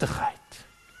versigtigheid.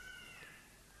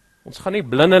 Ons gaan nie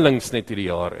blindelings net hierdie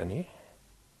jaar in nie.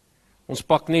 Ons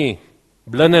pak nie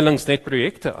blindelings net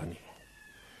projekte aan nie.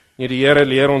 Nee, die Here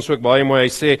leer ons ook baie mooi. Hy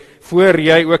sê, voor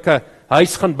jy ook 'n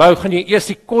huis gaan bou, gaan jy eers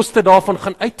die koste daarvan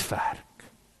gaan uitwerk.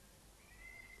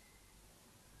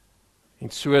 En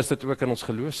so is dit ook in ons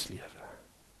geloofslewe.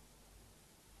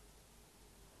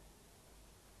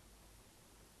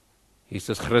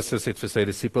 Jesus Christus het vir sy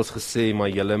disippels gesê, maar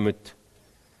julle moet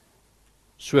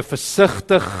so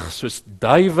versigtig soos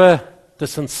duwe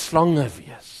tussen slange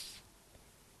wees.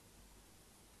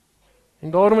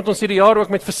 En daarom moet ons hierdie jaar ook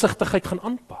met versigtigheid gaan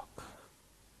aanpak.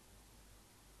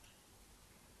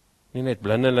 Nie net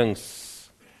blindelings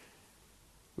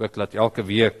ook laat elke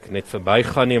week net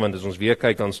verbygaan nie, want as ons weer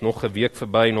kyk, dan is nog 'n week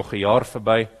verby, nog 'n jaar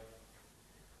verby.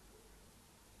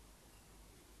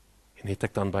 En het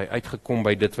ek dan uitgekom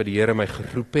by dit wat die Here my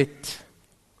geroep het?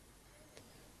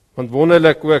 Want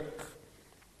wonderlik ook,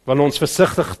 wanneer ons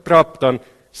versigtig trap, dan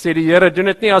sê die Here, doen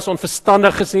dit nie as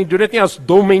onverstandiges nie, doen dit nie as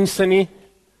dom mense nie,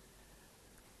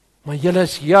 maar julle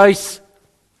is juis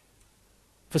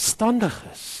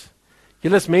verstandiges.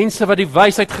 Julle is mense wat die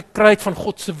wysheid gekry het van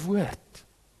God se woord.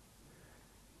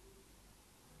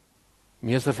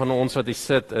 Meeste van ons wat hier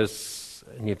sit is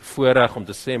nie bevoorreg om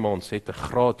te sê, maar ons het 'n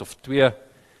graad of 2,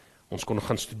 ons kon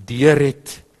gaan studeer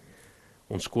het,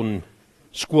 ons kon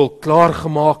skool klaar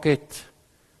gemaak het,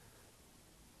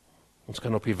 ons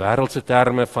kan op die wêreldse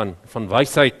terme van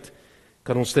wysheid,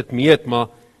 kan ons dit meet, maar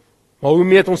hoe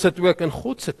meet ons dit ook in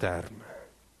God se terme?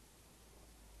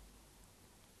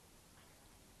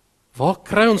 Waar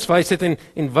kry ons wysheid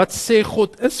en wat sê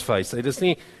God is wysheid?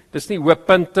 Dis nie hoë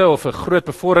punte of 'n groot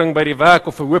bevordering by die werk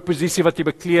of 'n hoë posisie wat jy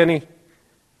beklee nie.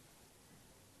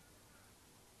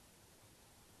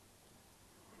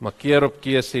 Maar keer op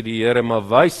keer sê die Here, maar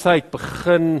wysheid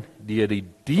begin deur die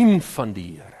dien van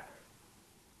die Here.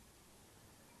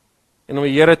 En om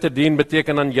die Here te dien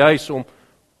beteken dan juis om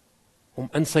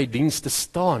in sy diens te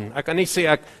staan. Ek kan nie sê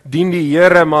ek dien die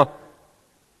Here, maar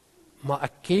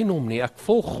ek ken hom nie, ek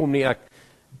volg hom nie,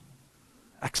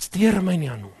 ek steur my nie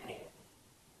aan hom nie.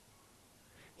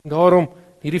 En daarom,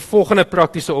 hierdie volgende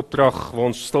praktiese opdrag waar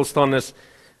ons stil staan is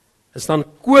dan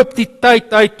koop die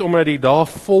tyd uit omdat die dae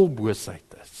vol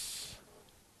boosheid is.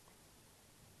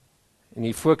 En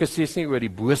die fokus is nie oor die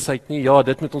boosheid nie, ja,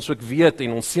 dit moet ons ook weet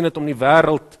en ons sien dit om die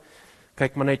wêreld.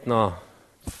 Kyk maar net na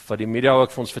wat die media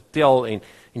ook vir ons vertel en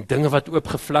dinge wat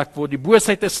oopgevlek word. Die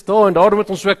boosheid is daar en daarom moet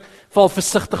ons ook val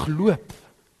versigtig loop.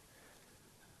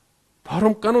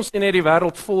 Daarom kan ons nie net die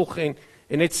wêreld volg en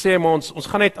net sê, maar ons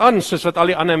gaan net aan soos wat al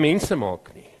die ander mense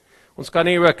maak nie. Ons kan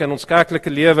nie ook in ons kerklike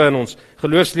lewe en ons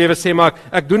geloofslewe sê, maar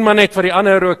ek doen maar net wat die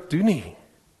ander ook doen nie.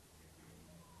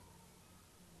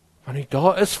 Want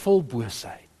daar is vol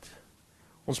boosheid.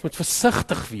 Ons moet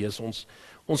versigtig wees,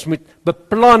 ons moet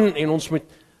beplan en ons moet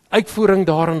uitvoering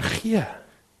daarin gee.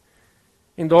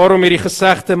 En daarom hierdie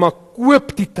gesegde, maar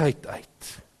koop die tyd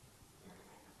uit.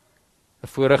 'n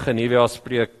Vorige nuwe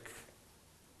spreek,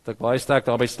 dat ek baie sterk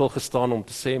daarby stil gestaan om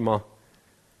te sê, maar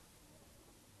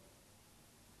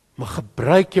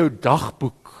gebruik jou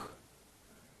dagboek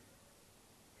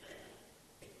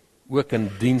ook in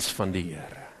diens van die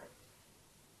Here.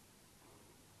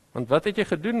 Want wat het jy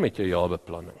gedoen met jou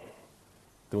jaarbeplanning?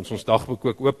 Toe ons dagboek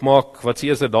ook oopmaak, wat is die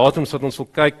eerste datums wat ons wil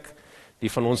kyk?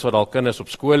 Die van ons wat al kinders op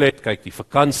skool het, kyk die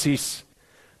vakansies,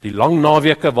 die lang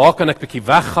naweke, waar kan ek bietjie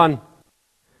weggaan?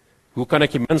 Hoe kan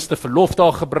ek die minste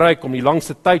verlofdae gebruik om die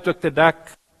langste tyd ook te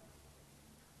dek?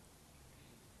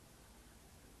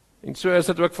 En so is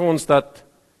dit ook vir ons dat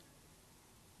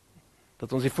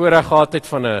ons die voorreg gehad het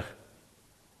van 'n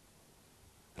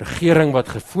regering wat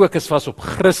gefokus was op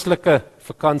Christelike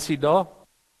vakansiedae.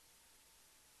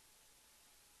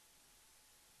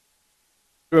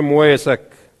 So mooi as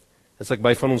ek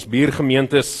by van ons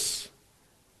buurgemeentes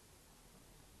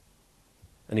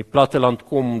in die platteland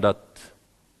kom, dat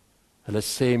hulle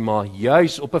sê, maar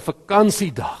juis op 'n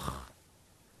vakansiedag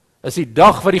is die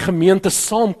dag wat die gemeente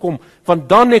saamkom, want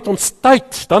dan het ons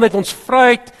tyd, dan het ons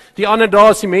vryheid, die ander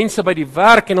dae is die mense by die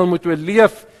werk en hulle moet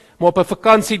oorleef, maar op 'n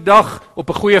vakansiedag, op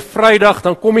 'n goeie Vrydag,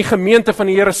 dan kom die gemeente van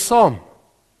die Here saam.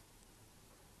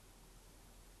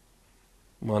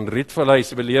 Maar in Rietvallei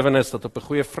se belewenis dat op 'n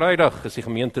goeie Vrydag is die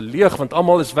gemeente leeg, want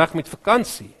almal is weg met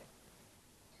vakansie.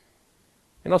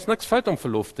 En daar's niks fout om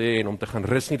verlof te hê en om te gaan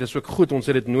rus nie, dis ook goed, ons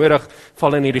het dit nodig,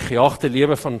 val in hierdie gejaagde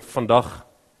lewe van vandag.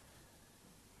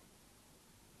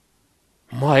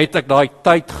 Maar het ek daai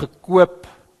tyd gekoop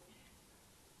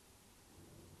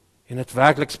en dit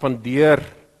werklik spandeer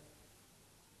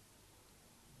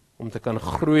om te kan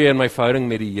groei in my verhouding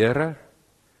met die Here,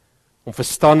 om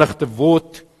verstandig te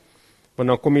word, want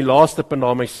dan kom die laaste punt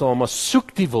daarmee saam, maar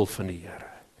soek die wil van die Here.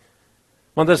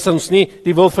 Want as ons nie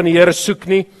die wil van die Here soek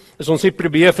nie, as ons nie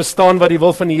probeer verstaan wat die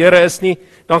wil van die Here is nie,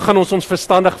 dan gaan ons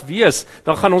verstandig wees,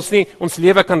 dan gaan ons nie ons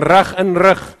lewe kan reg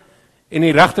inrig en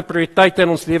die regte prioriteite in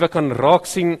ons lewe kan raak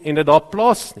sien en dit daar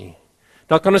plaas nie.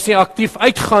 Dan kan ons nie aktief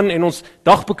uitgaan en ons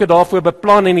dagboeke daarvoor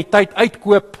beplan en die tyd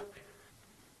uitkoop,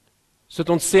 sodat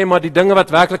ons sê, maar die dinge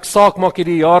wat werklik saak maak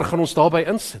hierdie jaar, gaan ons daarby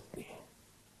insit nie.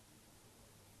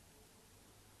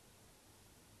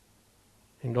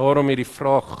 En daarom hierdie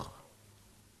vraag,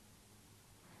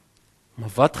 maar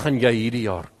wat gaan jy hierdie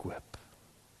jaar koop?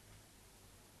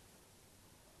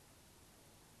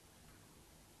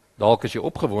 Dalk is jy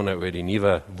opgewonde oor die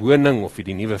nuwe woning of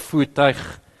die nuwe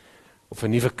voertuig of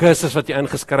 'n nuwe kursus wat jy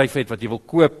ingeskryf het wat jy wil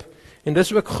koop. En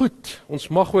dis ook goed. Ons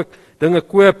mag ook dinge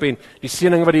koop en die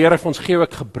seëning wat die Here vir ons gee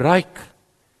ook gebruik.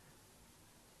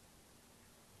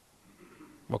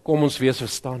 Maar kom ons wees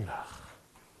verstandig.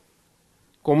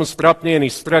 Kom ons trap nie in die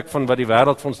struik van wat die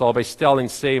wêreld vir ons daarby stel en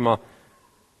sê, maar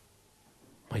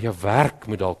jou werk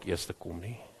moet dalk eers kom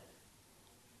nie.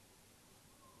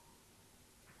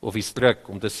 Of die struik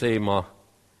om te sê, maar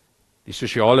die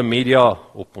sosiale media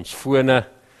op ons fone,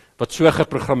 wat so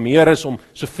geprogrammeer is om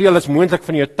soveel as moontlik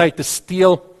van jou tyd te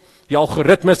steel, die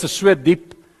algoritmes is so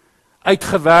diep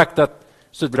uitgewerk, dat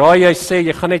sodra jy sê,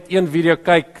 jy gaan net een video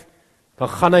kyk, dan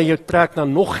gaan hy jou trek na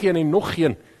nog een en nog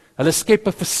een. Hulle skep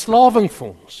 'n verslawing vir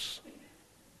ons.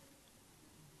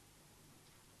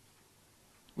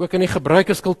 Ook in die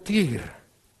gebruikerskultuur.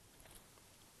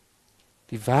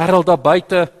 Die wêreld daar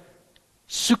buite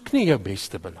soek nie jou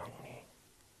beste belang nie.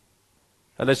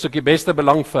 Hulle soek die beste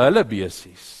belang vir hulle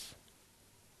besies.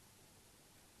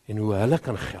 En hoe hulle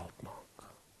kan geld maak.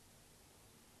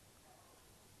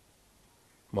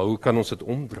 Maar hoe kan ons dit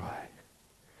omdraai?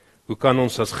 Hoe kan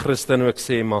ons as Christen ook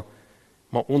sê, maar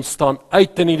ons staan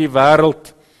uit in hierdie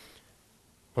wêreld,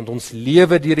 want ons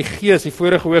lewe deur die Gees. Die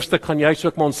vorige hoofstuk gaan juist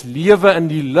ook, maar ons lewe in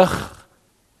die lig.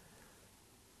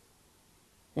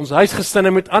 Ons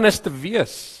huisgesinne moet anders te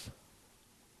wees.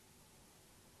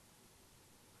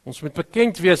 Ons moet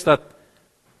bekend wees dat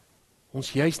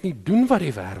ons juist nie doen wat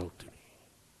die wêreld doen nie.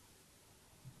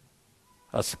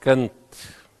 As kind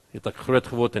het ek groot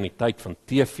geword in die tyd van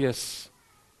TV's.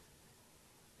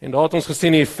 En daar het ons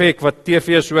gesien die effek wat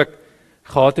TV's ook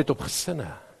gehad het op gesinne.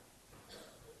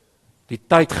 Die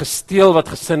tyd gesteel wat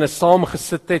gesinne saam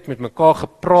gesit het, met mekaar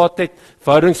gepraat het,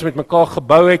 verhoudings met mekaar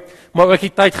gebou het, maar ook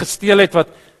die tyd gesteel het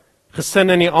wat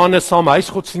gesinne in die aande saam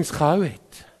huisgodsdiens gehou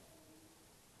het.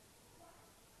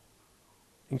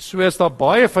 En so is daar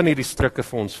baie van hierdie strikke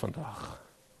vir ons vandag.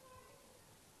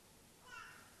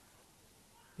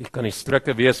 Dit kan die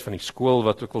strikke wees van die skool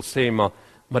wat ook wil sê,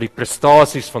 maar die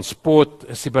prestasies van sport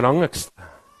is die belangrikste.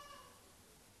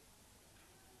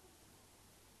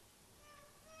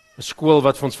 'n Skool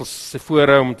wat vir ons wil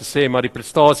voorhou om te sê, maar die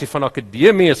prestasie van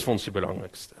akademie is vir ons die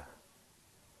belangrikste.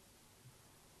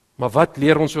 Maar wat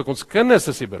leer ons ook ons kinders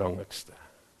is die belangrikste?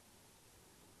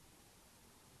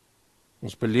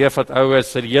 Ons beleef dat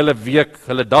ouers die hele week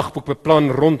hulle dagboek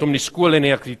beplan rondom die skool en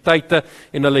die aktiwiteite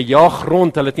en hulle jaag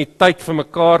rond, hulle het nie tyd vir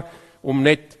mekaar om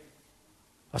net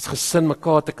as gesin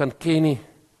mekaar te kan ken nie.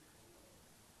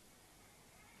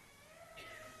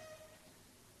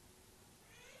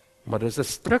 Maar dis 'n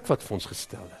stryk wat vir ons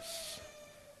gestel is.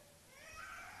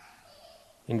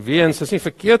 En weens is nie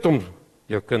verkeerd om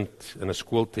jou kind in 'n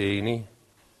skool te hê nie,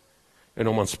 en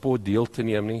om aan sport deel te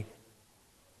neem nie.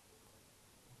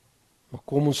 Maar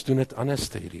kom ons doen dit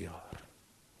anders hierdie jaar.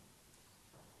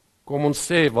 Kom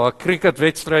ons sê, waar 'n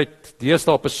cricketwedstryd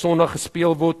deesdae op 'n Sondag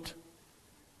gespeel word,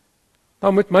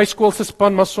 dan moet my skool se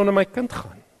span maar sonder my kind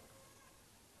gaan.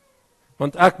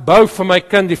 Want ek bou vir my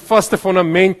kind die vaste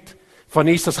fundament van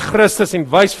Jesus Christus en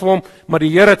wys vir hom, maar die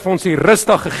Here het vir ons die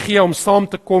rusdag gegee om saam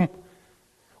te kom,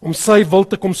 om sy wil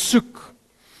te kom soek,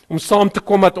 om saam te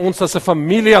kom dat ons as 'n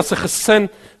familie, as 'n gesin,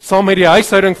 saam met die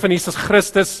huishouding van Jesus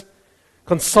Christus,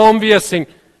 kan saam wees en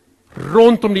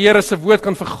rondom die Here se woord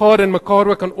kan vergader en mekaar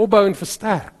ook kan opbou en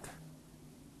versterk.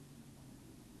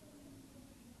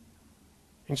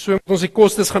 En so moet ons die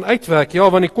kostes gaan uitwerk. Ja,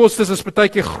 want die kostes is baie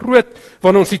keer groot,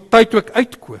 wanneer ons die tyd ook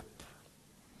uitkoop.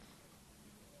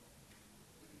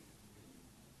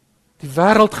 Die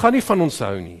wêreld gaan nie van ons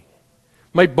hou nie.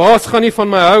 My baas gaan nie van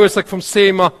my hou as ek vir hom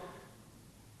sê,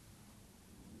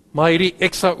 maar hierdie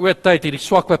ekstra oortyd, hierdie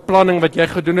swak beplanning wat jy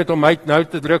gedoen het om my nou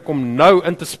te druk, om nou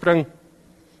in te spring,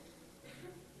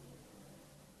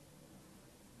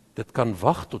 dit kan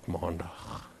wag tot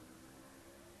maandag.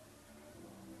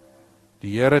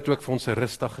 Die Here het ook vir ons 'n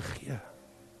rusdag gegee.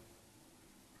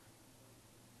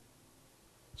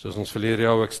 Soos ons verlede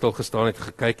jaar ook stil gestaan het,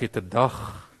 gekyk het 'n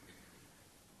dag,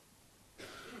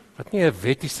 wat nie 'n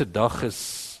wettiese dag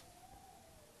is,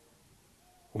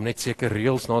 om net seker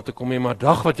reëls na te kom nie, maar 'n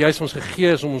dag wat juis ons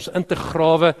gegee is om ons in te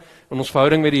grawe in ons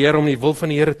verhouding met die Here, om die wil van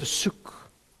die Here te soek.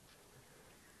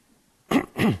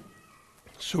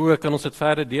 So kan ons dit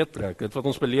verder deurtrek. Dit wat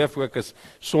ons beleef ook is,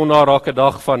 Sondag raak 'n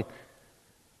dag van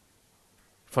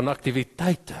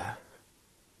aktiwiteite,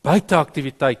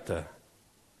 buiteaktiwiteite.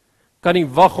 Kan nie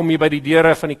wag om hier by die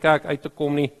deure van die kerk uit te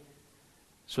kom nie,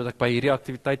 sodat ek by hierdie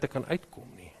aktiwiteite kan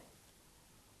uitkom nie.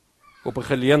 Op 'n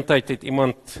geleentheid het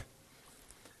iemand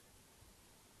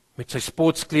met sy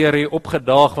sportsklere hier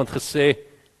opgedaag, want gesê,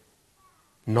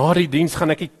 na die diens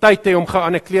gaan ek nie tyd hê om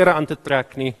ander klere aan te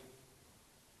trek nie.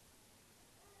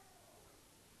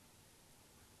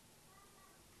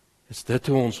 Is dit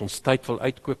hoe ons tyd wil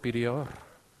uitkoop hierdie jaar?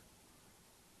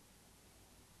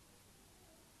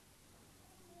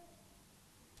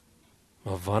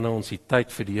 Maar wanneer ons die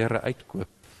tyd vir die Here uitkoop,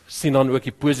 sien dan ook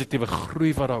die positiewe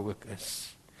groei wat daar ook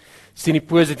is. Sien die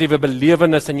positiewe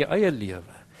belewenis in jou eie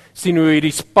lewe. Sien hoe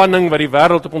hierdie spanning wat die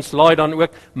wêreld op ons laai dan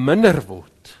ook minder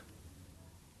word.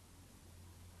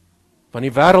 Want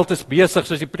die wêreld is besig,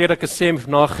 soos die prediker sê,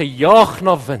 gejaag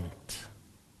na wind.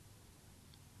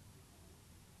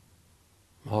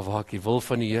 Maar waar ek die wil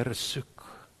van die Here soek,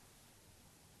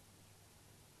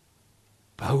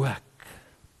 bou ek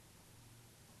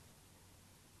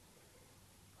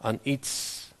aan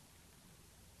iets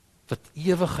wat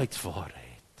ewigheidswaarde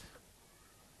het.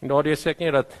 En daardeur sê ek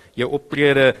nie dat jou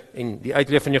optrede en die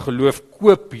uitleef van jou geloof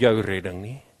koop jou redding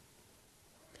nie.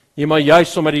 Nee, maar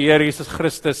juis omdat die Here Jesus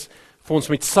Christus vir ons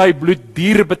met sy bloed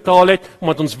duur betaal het,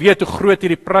 omdat ons weet hoe groot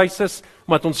hierdie prys is,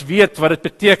 omdat ons weet wat dit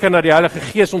beteken dat die Heilige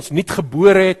Gees ons nuut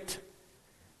gebore het.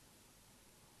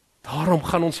 Daarom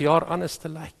gaan ons jaar anders te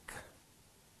lyk.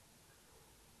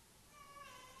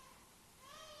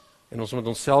 En ons moet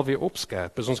onsself weer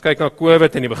opskerp. As ons kyk na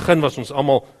COVID, in die begin was ons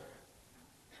almal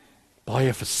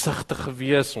baie versigtig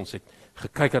geweest. Ons het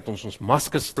gekyk dat ons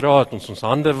maskers dra, dat ons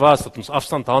hande was, dat ons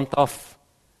afstand handhaaf.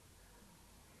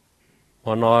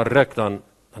 Maar na 'n ruk dan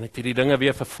het hierdie dinge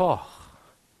weer vervaag.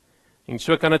 En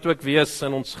so kan dit ook wees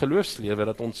in ons geloofslewe,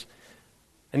 dat ons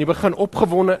in die begin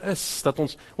opgewonde is, dat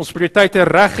ons prioriteite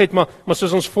reg het, maar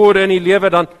soos ons vorder in die lewe,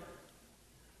 dan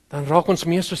raak ons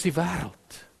meer soos die wêreld.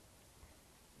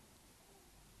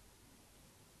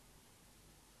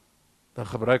 Dan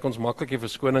gebruik ons maklik die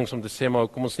verskonings om te sê, maar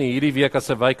hoekom ons nie hierdie week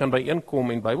as 'n wy kan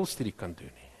byeenkom en Bybelstudie kan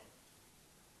doen nie?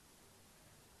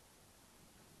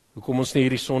 Hoekom ons nie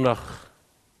hierdie Sondag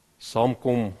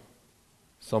saamkom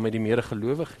saam met die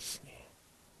medegelowiges nie?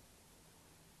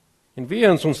 En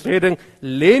weens ons redding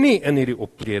lê nie in hierdie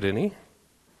optrede nie,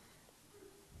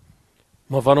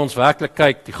 maar wanneer ons werklik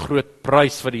kyk, die groot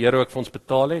prys wat die Here ook vir ons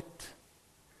betaal het,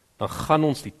 dan gaan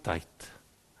ons die tyd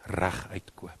reg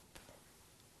uitkoop.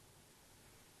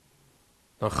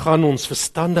 Dan gaan ons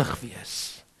verstandig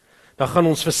wees. Dan gaan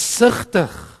ons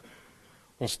versigtig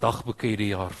ons dagboeke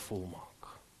hierdie jaar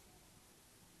volmaak.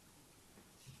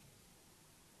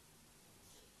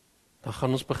 Dan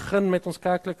gaan ons begin met ons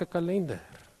kerklike kalender.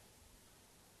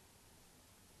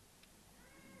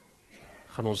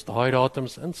 gaan ons daai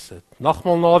datums insit.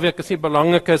 Nagmaal naweek is nie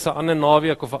belangrik as 'n ander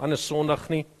naweek of 'n ander Sondag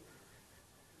nie.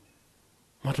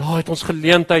 Maar daar het ons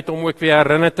geleentheid om ook weer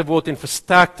herinner te word en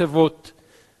versterk te word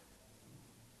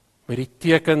met die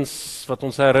tekens wat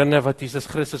ons herinner wat Jesus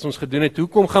Christus ons gedoen het.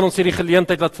 Hoekom gaan ons hierdie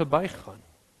geleentheid laat verbygaan?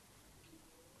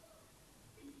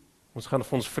 Ons gaan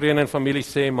vir ons vriende en familie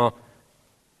sê, maar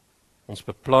ons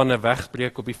beplanne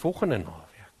wegbreek op die volgende naweek.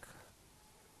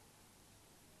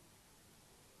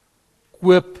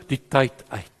 Koop die tyd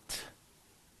uit.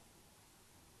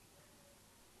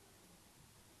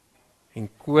 En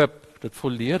koop dit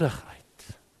volledig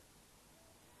uit.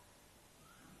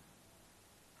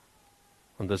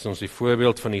 Want as ons die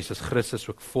voorbeeld van Jesus Christus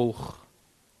ook volg,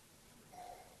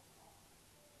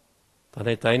 dan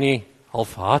het hy nie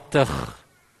halfhartig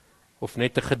of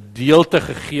net 'n gedeelte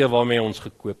gegee waarmee ons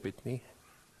gekoop het nie.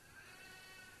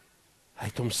 Hy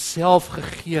het homself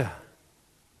gegee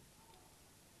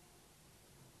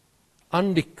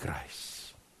aan die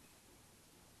kruis,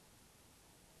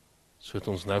 sodat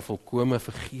ons nou volkome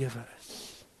vergewe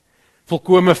is,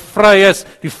 volkome vry is,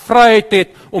 die vryheid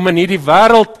het om in hierdie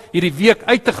wêreld, hierdie week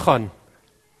uit te gaan,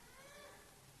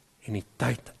 en die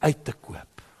tyd uit te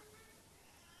koop.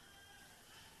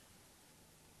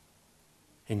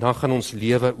 En dan gaan ons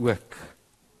lewe ook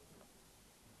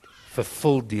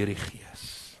vervul deur die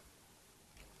Gees.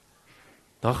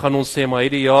 Dan gaan ons sê, maar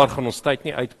hierdie jaar gaan ons tyd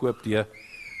nie uitkoop deur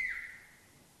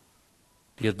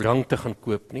drank te gaan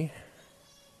koop nie.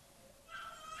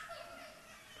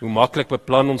 Hoe maklik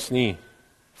beplan ons nie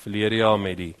verlede jaar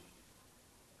met die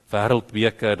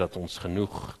wêreldbeker dat ons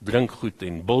genoeg drinkgoed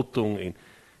en biltong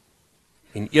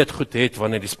en eetgoed het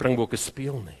wanneer die Springbokke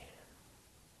speel nie.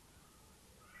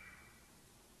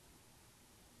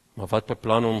 Maar wat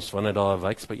beplan ons wanneer daar 'n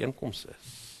wijksbyeenkoms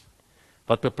is?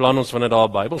 Wat beplan ons wanneer daar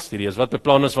 'n Bybelstudie is? Wat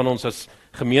beplan ons wanneer ons as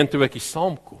gemeente ook hier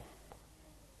saamkom?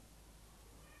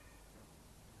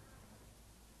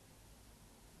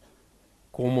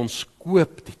 Kom ons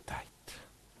koop die tyd.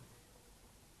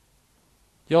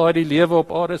 Ja, die lewe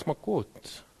op aarde is maar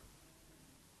kort.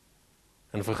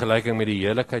 In vergelyking met die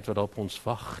heerlikheid wat op ons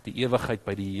wag, die ewigheid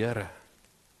by die Here.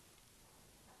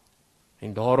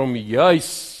 En daarom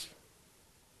juis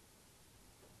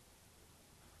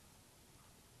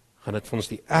gaan dit vir ons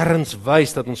die erns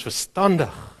wys dat ons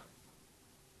verstandig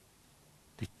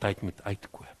die tyd moet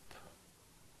uitkoop.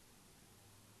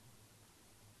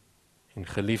 En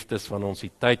geliefdes, wanneer ons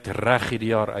die tyd reg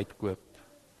hierdie jaar uitkoop,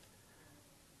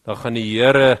 dan gaan die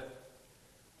Here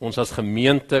ons as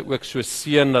gemeente ook so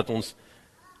seën dat ons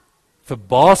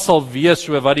verbaas sal wees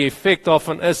oor wat die effek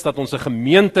daarvan is, dat ons 'n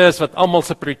gemeente is wat almal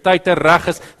se prioriteite reg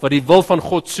is, wat die wil van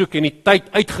God soek en die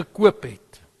tyd uitgekoop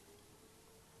het.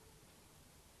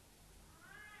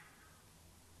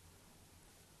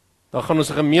 Dan gaan ons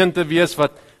 'n gemeente wees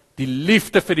wat die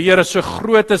liefde vir die Here so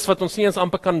groot is wat ons nie eens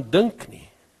amper kan dink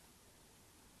nie.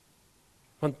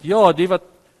 Want ja, die wat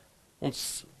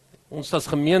ons as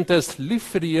gemeente is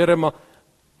lief vir die Here, maar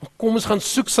kom ons gaan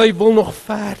soek sy wil nog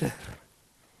verder.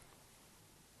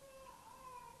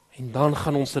 En dan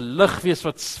gaan ons 'n lig wees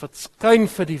wat skyn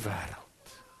vir die wêreld.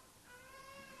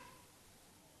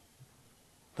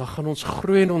 Dan gaan ons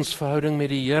groei in ons verhouding met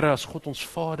die Here as God ons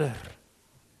Vader.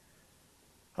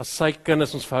 As sy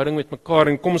kinders, ons verhouding met mekaar,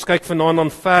 en kom ons kyk vanaand dan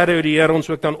verder hoe die Here ons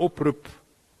ook dan oproep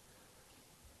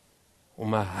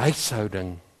om 'n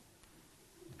huishouding,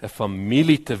 'n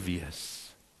familie te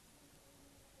wees.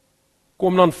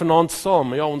 Kom dan vanaand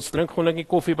saam, ja, ons drink gewoonlik nie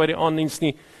koffie by die aanddiens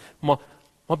nie, maar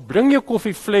bring jou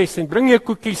koffiefles en bring jou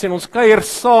koekies en ons kuier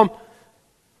saam,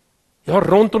 ja,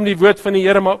 rondom die woord van die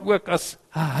Here, maar ook as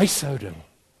 'n huishouding.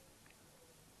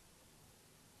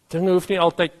 Dinge hoef nie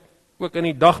altyd ook in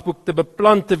die dagboek te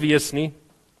beplan te wees nie.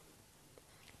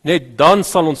 Net dan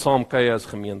sal ons saam kuier as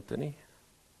gemeente nie.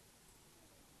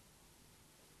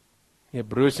 Nee,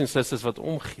 broers en susters wat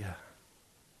omgee,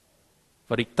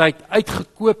 wat die tyd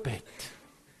uitgekoop het,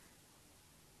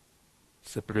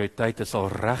 sy prioriteite sal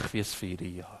reg wees vir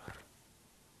hierdie jaar.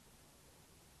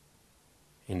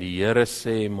 En die Here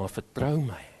sê, maar vertrou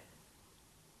my.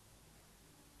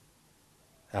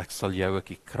 Ek sal jou ook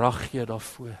die krag gee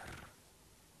daarvoor.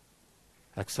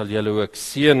 Ek sal julle ook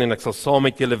seën en ek sal saam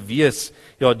met julle wees,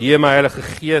 ja, deur my Heilige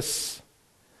Gees.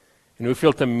 En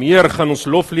hoeveel te meer gaan ons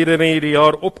lofliedere in hierdie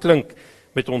jaar opklink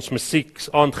met ons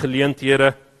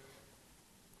musieksgeleenthede,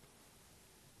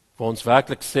 waar ons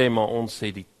werklik sê, maar ons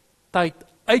het die tyd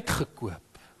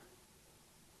uitgekoop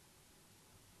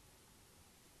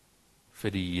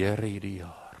vir die Here hierdie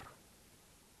jaar.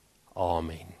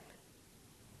 Amen.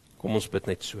 Kom ons bid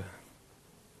net so.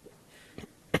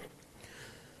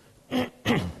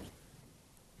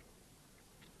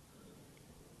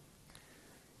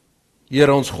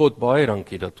 Here ons God, baie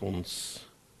dankie dat ons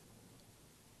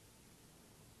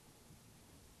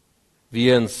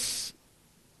weens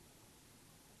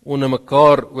onder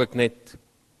mekaar ook net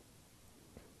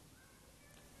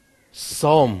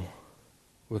saam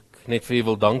ook net vir U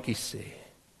wil dankie sê.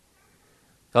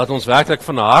 Dat ons werklik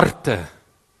van harte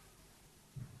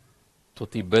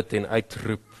tot U bid en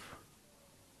uitroep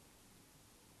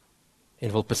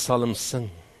en wil psalm sing.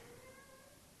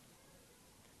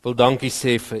 Wil dankie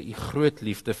sê vir U groot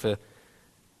liefde, vir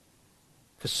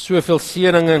soveel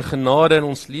seëninge en genade in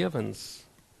ons lewens.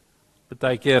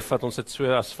 Partykeer vat ons dit so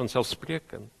as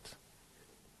vanselfsprekend.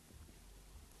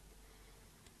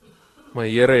 Maar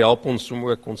Here, help ons om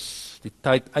ook die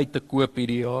tyd uit te koop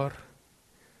hierdie jaar.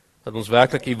 Dat ons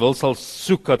werklik U wil sal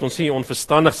soek, dat ons nie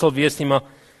onverstandig sal wees nie,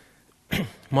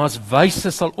 maar as wyse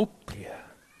sal optree.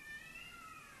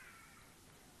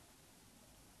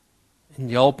 En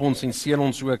help ons en seën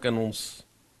ons ook in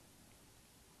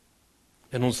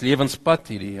ons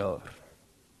lewenspad hierdie jaar.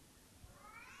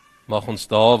 Mag ons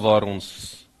daar waar ons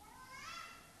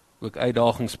ook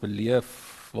uitdagings beleef,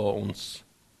 waar ons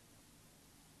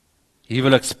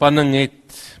huweliksspanning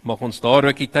het, mag ons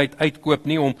daar ook die tyd uitkoop,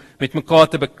 nie om met mekaar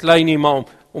te beklei nie, maar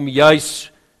om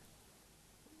juis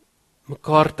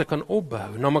mekaar te kan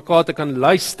opbou, na mekaar te kan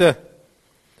luister,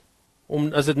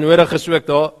 om as dit nodig is ook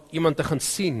daar iemand te gaan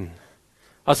sien.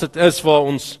 As dit is waar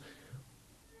ons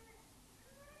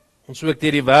ook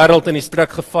deur die wêreld in die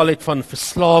struik geval het van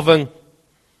verslawing,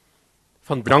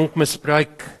 van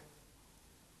drankmisbruik,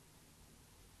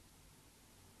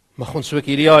 mag ons ook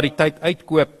hierdie jaar die tyd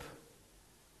uitkoop,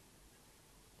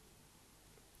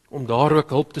 om daar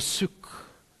ook hulp te soek,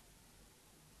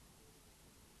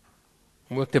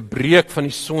 om ook te breek van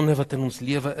die sonde wat in ons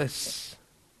lewe is.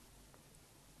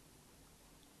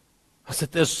 As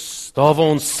dit is, daar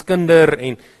waar ons skinder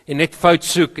en net fout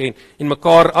soek en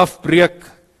mekaar afbreek,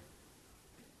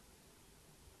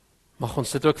 mag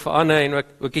ons dit ook verander en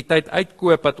ook die tyd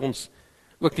uitkoop, dat ons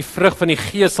ook die vrug van die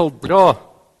Gees sal dra.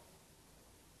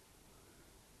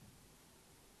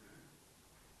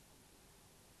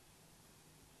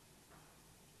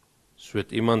 So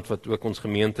het iemand wat ook ons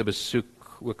gemeente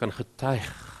besoek, ook kan getuig.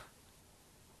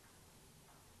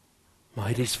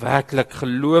 Maar hy is werklik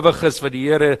gelowiges wat die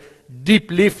Here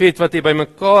diep lief het, wat hy by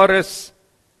mekaar is,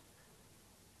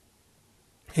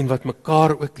 en wat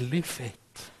mekaar ook lief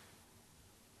het.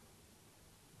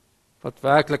 Wat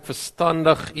werklik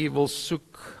verstandig U wil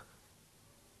soek,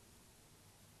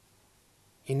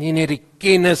 en nie net die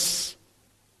kennis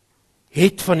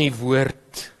het van die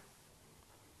woord,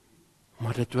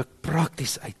 maar dit ook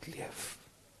prakties uitleef.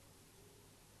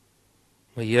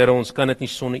 Maar Here, ons kan dit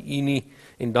nie sonder U nie,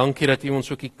 en dankie dat U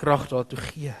ons ook die krag daartoe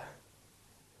gee.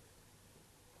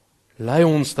 Lei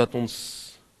ons dat ons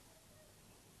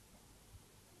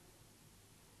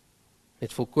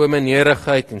met volkome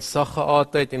nederigheid en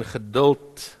saggeaardheid en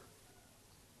geduld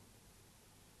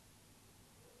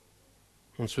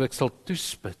ons ook sal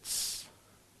toespits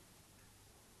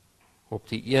op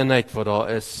die eenheid wat daar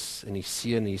is in die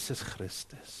Seun Jesus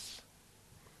Christus.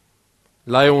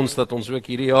 Lei ons dat ons ook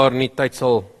hierdie jaar nie tyd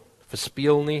sal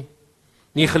verspeel nie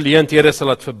geleenthede sal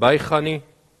laat verbygaan nie,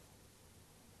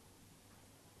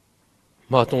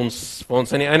 maar dat ons, waar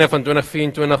ons aan die einde van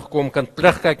 2024 kom, kan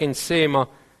terugkyk en sê, maar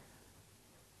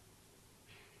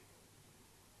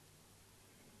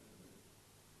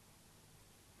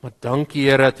dankie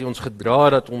Here dat U ons gedra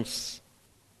het, dat ons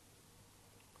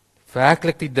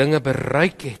werklik die dinge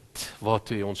bereik het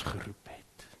waartoe U ons geroep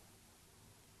het.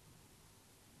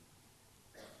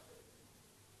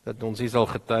 Dat ons nie sal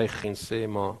getuig en sê,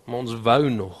 maar ons wou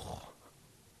nog.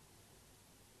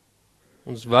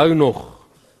 Ons wou nog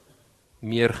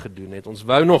meer gedoen het. Ons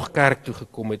wou nog kerk toe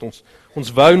gekom het.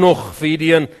 Ons wou nog vir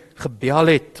hierdie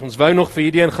gebel het. Ons wou nog vir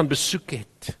hierdie gaan besoek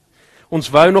het. Ons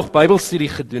wou nog Bybelstudie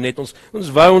gedoen het, ons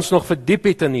wou ons nog verdiep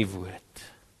het in die woord.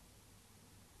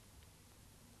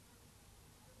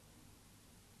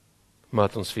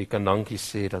 Maar dat ons vir U kan dankie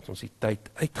sê, dat ons die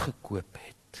tyd uitgekoop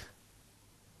het.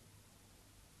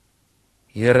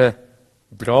 Here,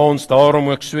 dra ons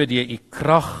daarom ook so deur U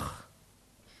krag.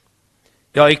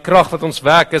 Ja, U krag wat ons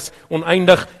werk is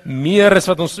oneindig meer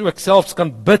as wat ons ook selfs kan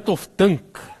bid of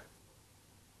dink.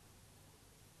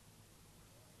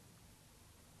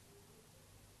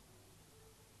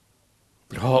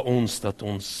 Dra ons dat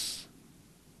ons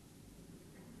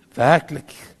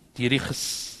werklik deur die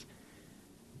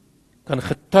kan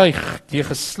getuig deur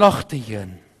geslagte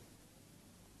heen,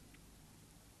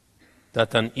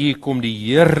 dat aan U kom die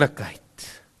heerlikheid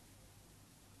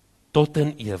tot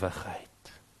in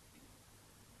ewigheid.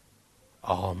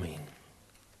 Amen.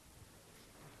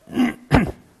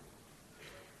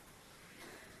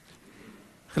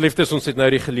 Geliefdes, ons het nou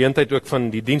die geleentheid ook van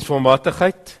die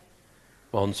diensvolmatigheid,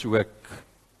 waar ons ook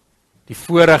die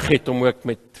voorreg het om ook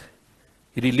met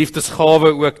hierdie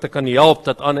liefdesgawe ook te kan help,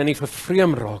 dat ander nie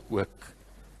vervreem raak ook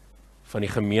van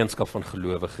die gemeenskap van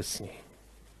gelowiges nie.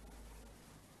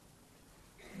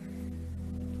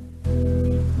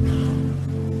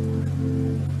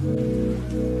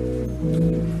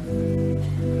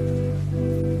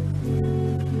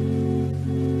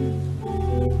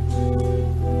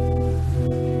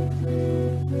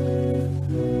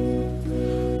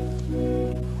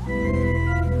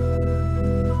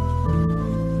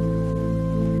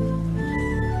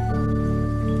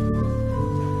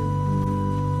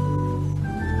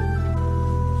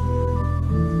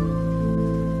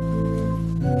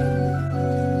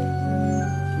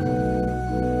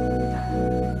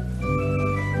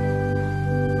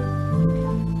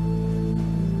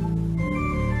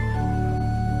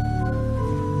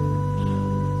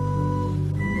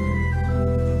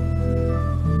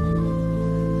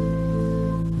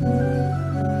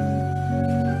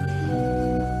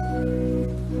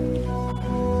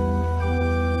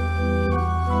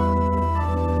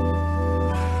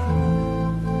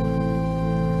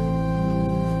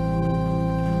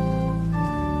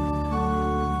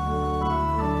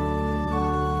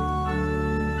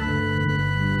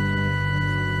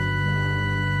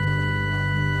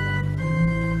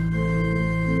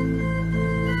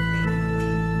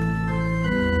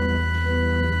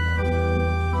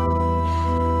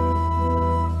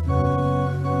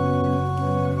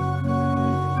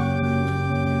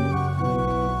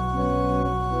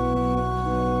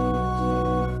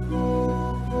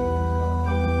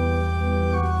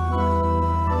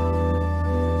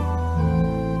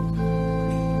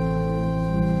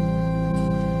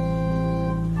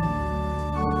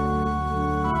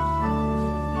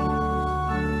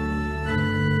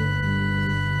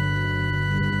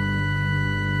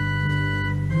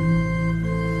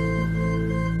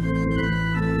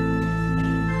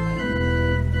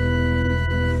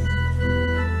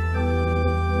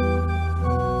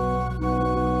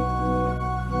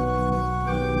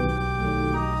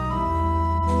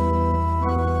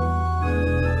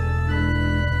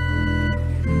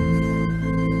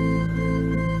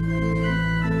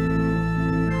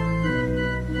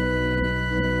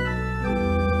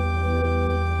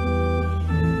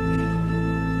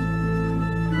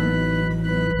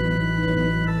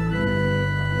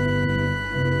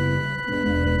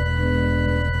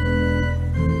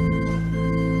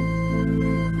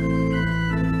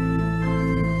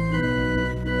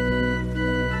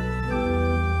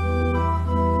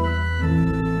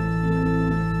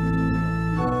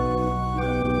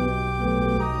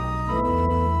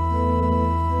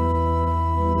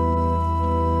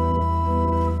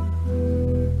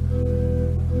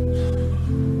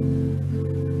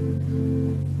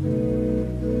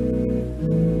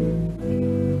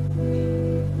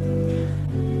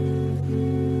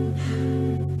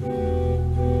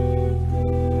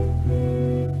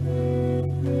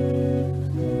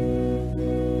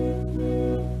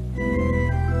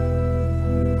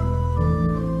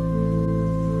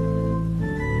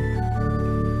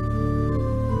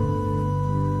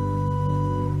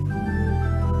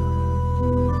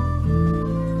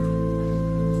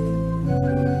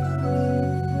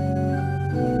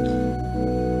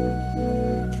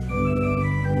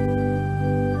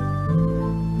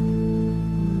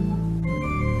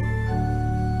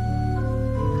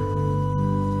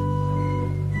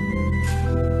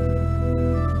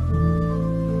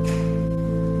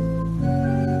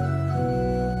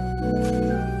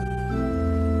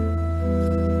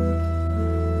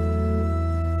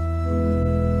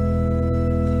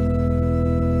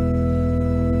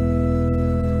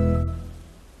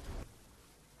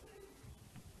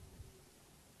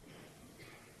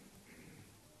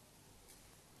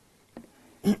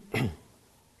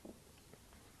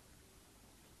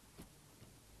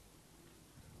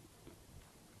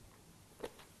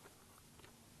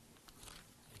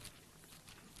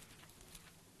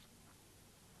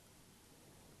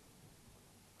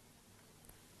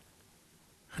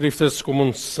 Geliefdes, kom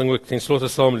ons sing ook ten slotte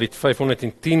saam lied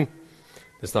 510.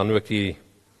 Dis dan ook die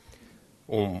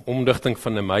omdigting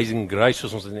van Amazing Grace,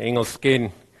 soos ons in Engels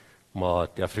ken, maar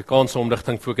die Afrikaanse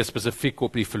omdigting fokus spesifiek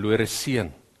op die verlore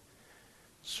seun.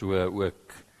 So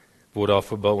ook word daar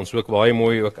vir ons ook baie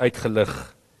mooi ook uitgelig,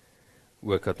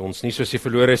 ook dat ons nie soos die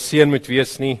verlore seun moet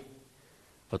wees nie,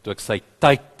 wat ook sy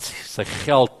tyd, sy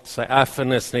geld, sy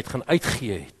erfenis net gaan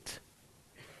uitgee het.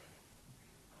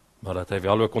 Maar dat hy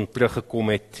wel ook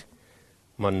teruggekom het,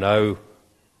 maar nou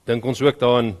dink ons ook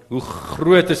daaraan, hoe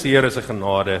groot is die Here se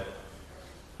genade,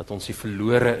 dat ons nie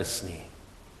verlore is nie,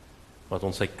 wat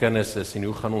ons sy kinders is en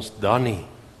hoe gaan ons dan nie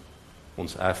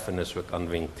ons erfenis ook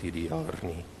aanwend hierdie jaar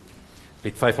nie.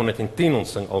 Lied 510,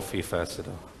 ons sing al 4 verse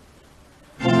daar.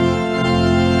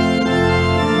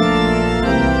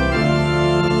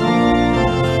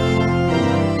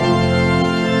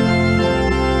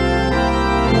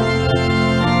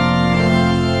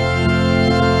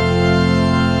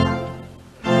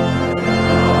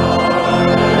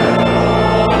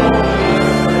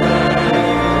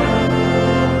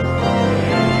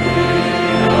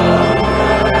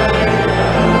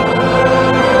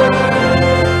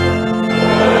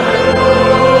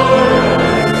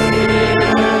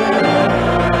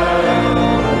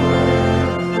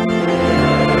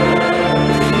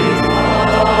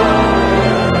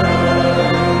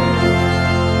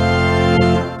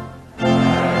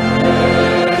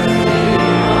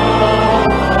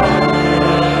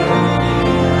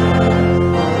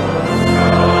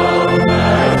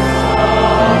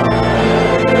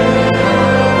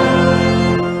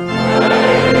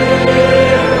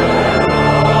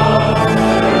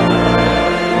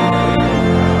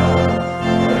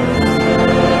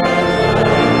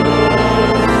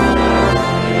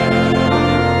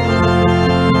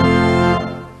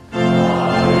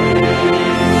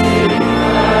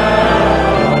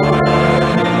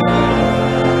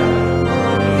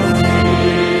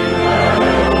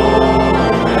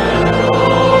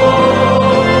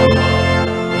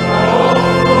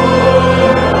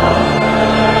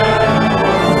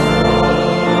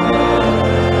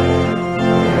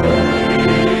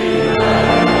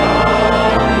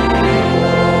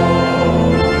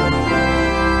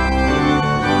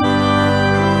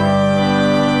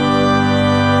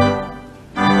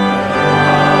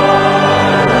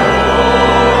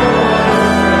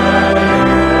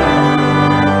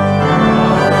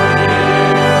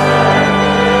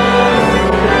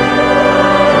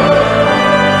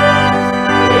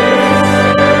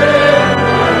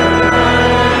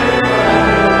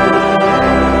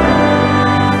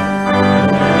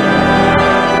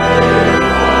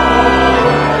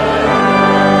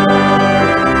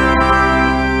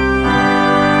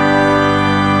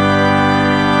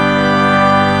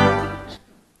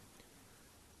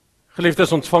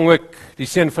 Geliefdes, ontvang ook die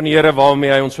seën van die Here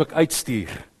waarmee hy ons ook uitstuur.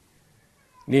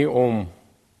 Nie om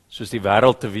soos die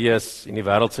wêreld te wees en die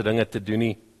wêreldse dinge te doen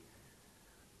nie,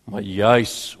 maar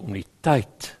juis om die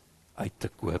tyd uit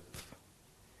te koop.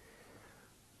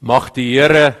 Mag die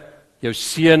Here jou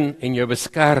seën en jou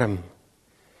beskerm.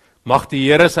 Mag die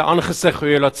Here sy aangesig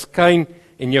oor jou laat skyn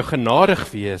en jou genadig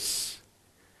wees.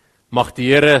 Mag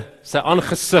die Here sy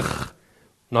aangesig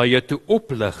na jou toe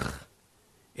oplig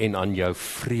en aan jou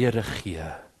vrede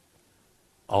gee.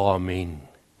 Amen.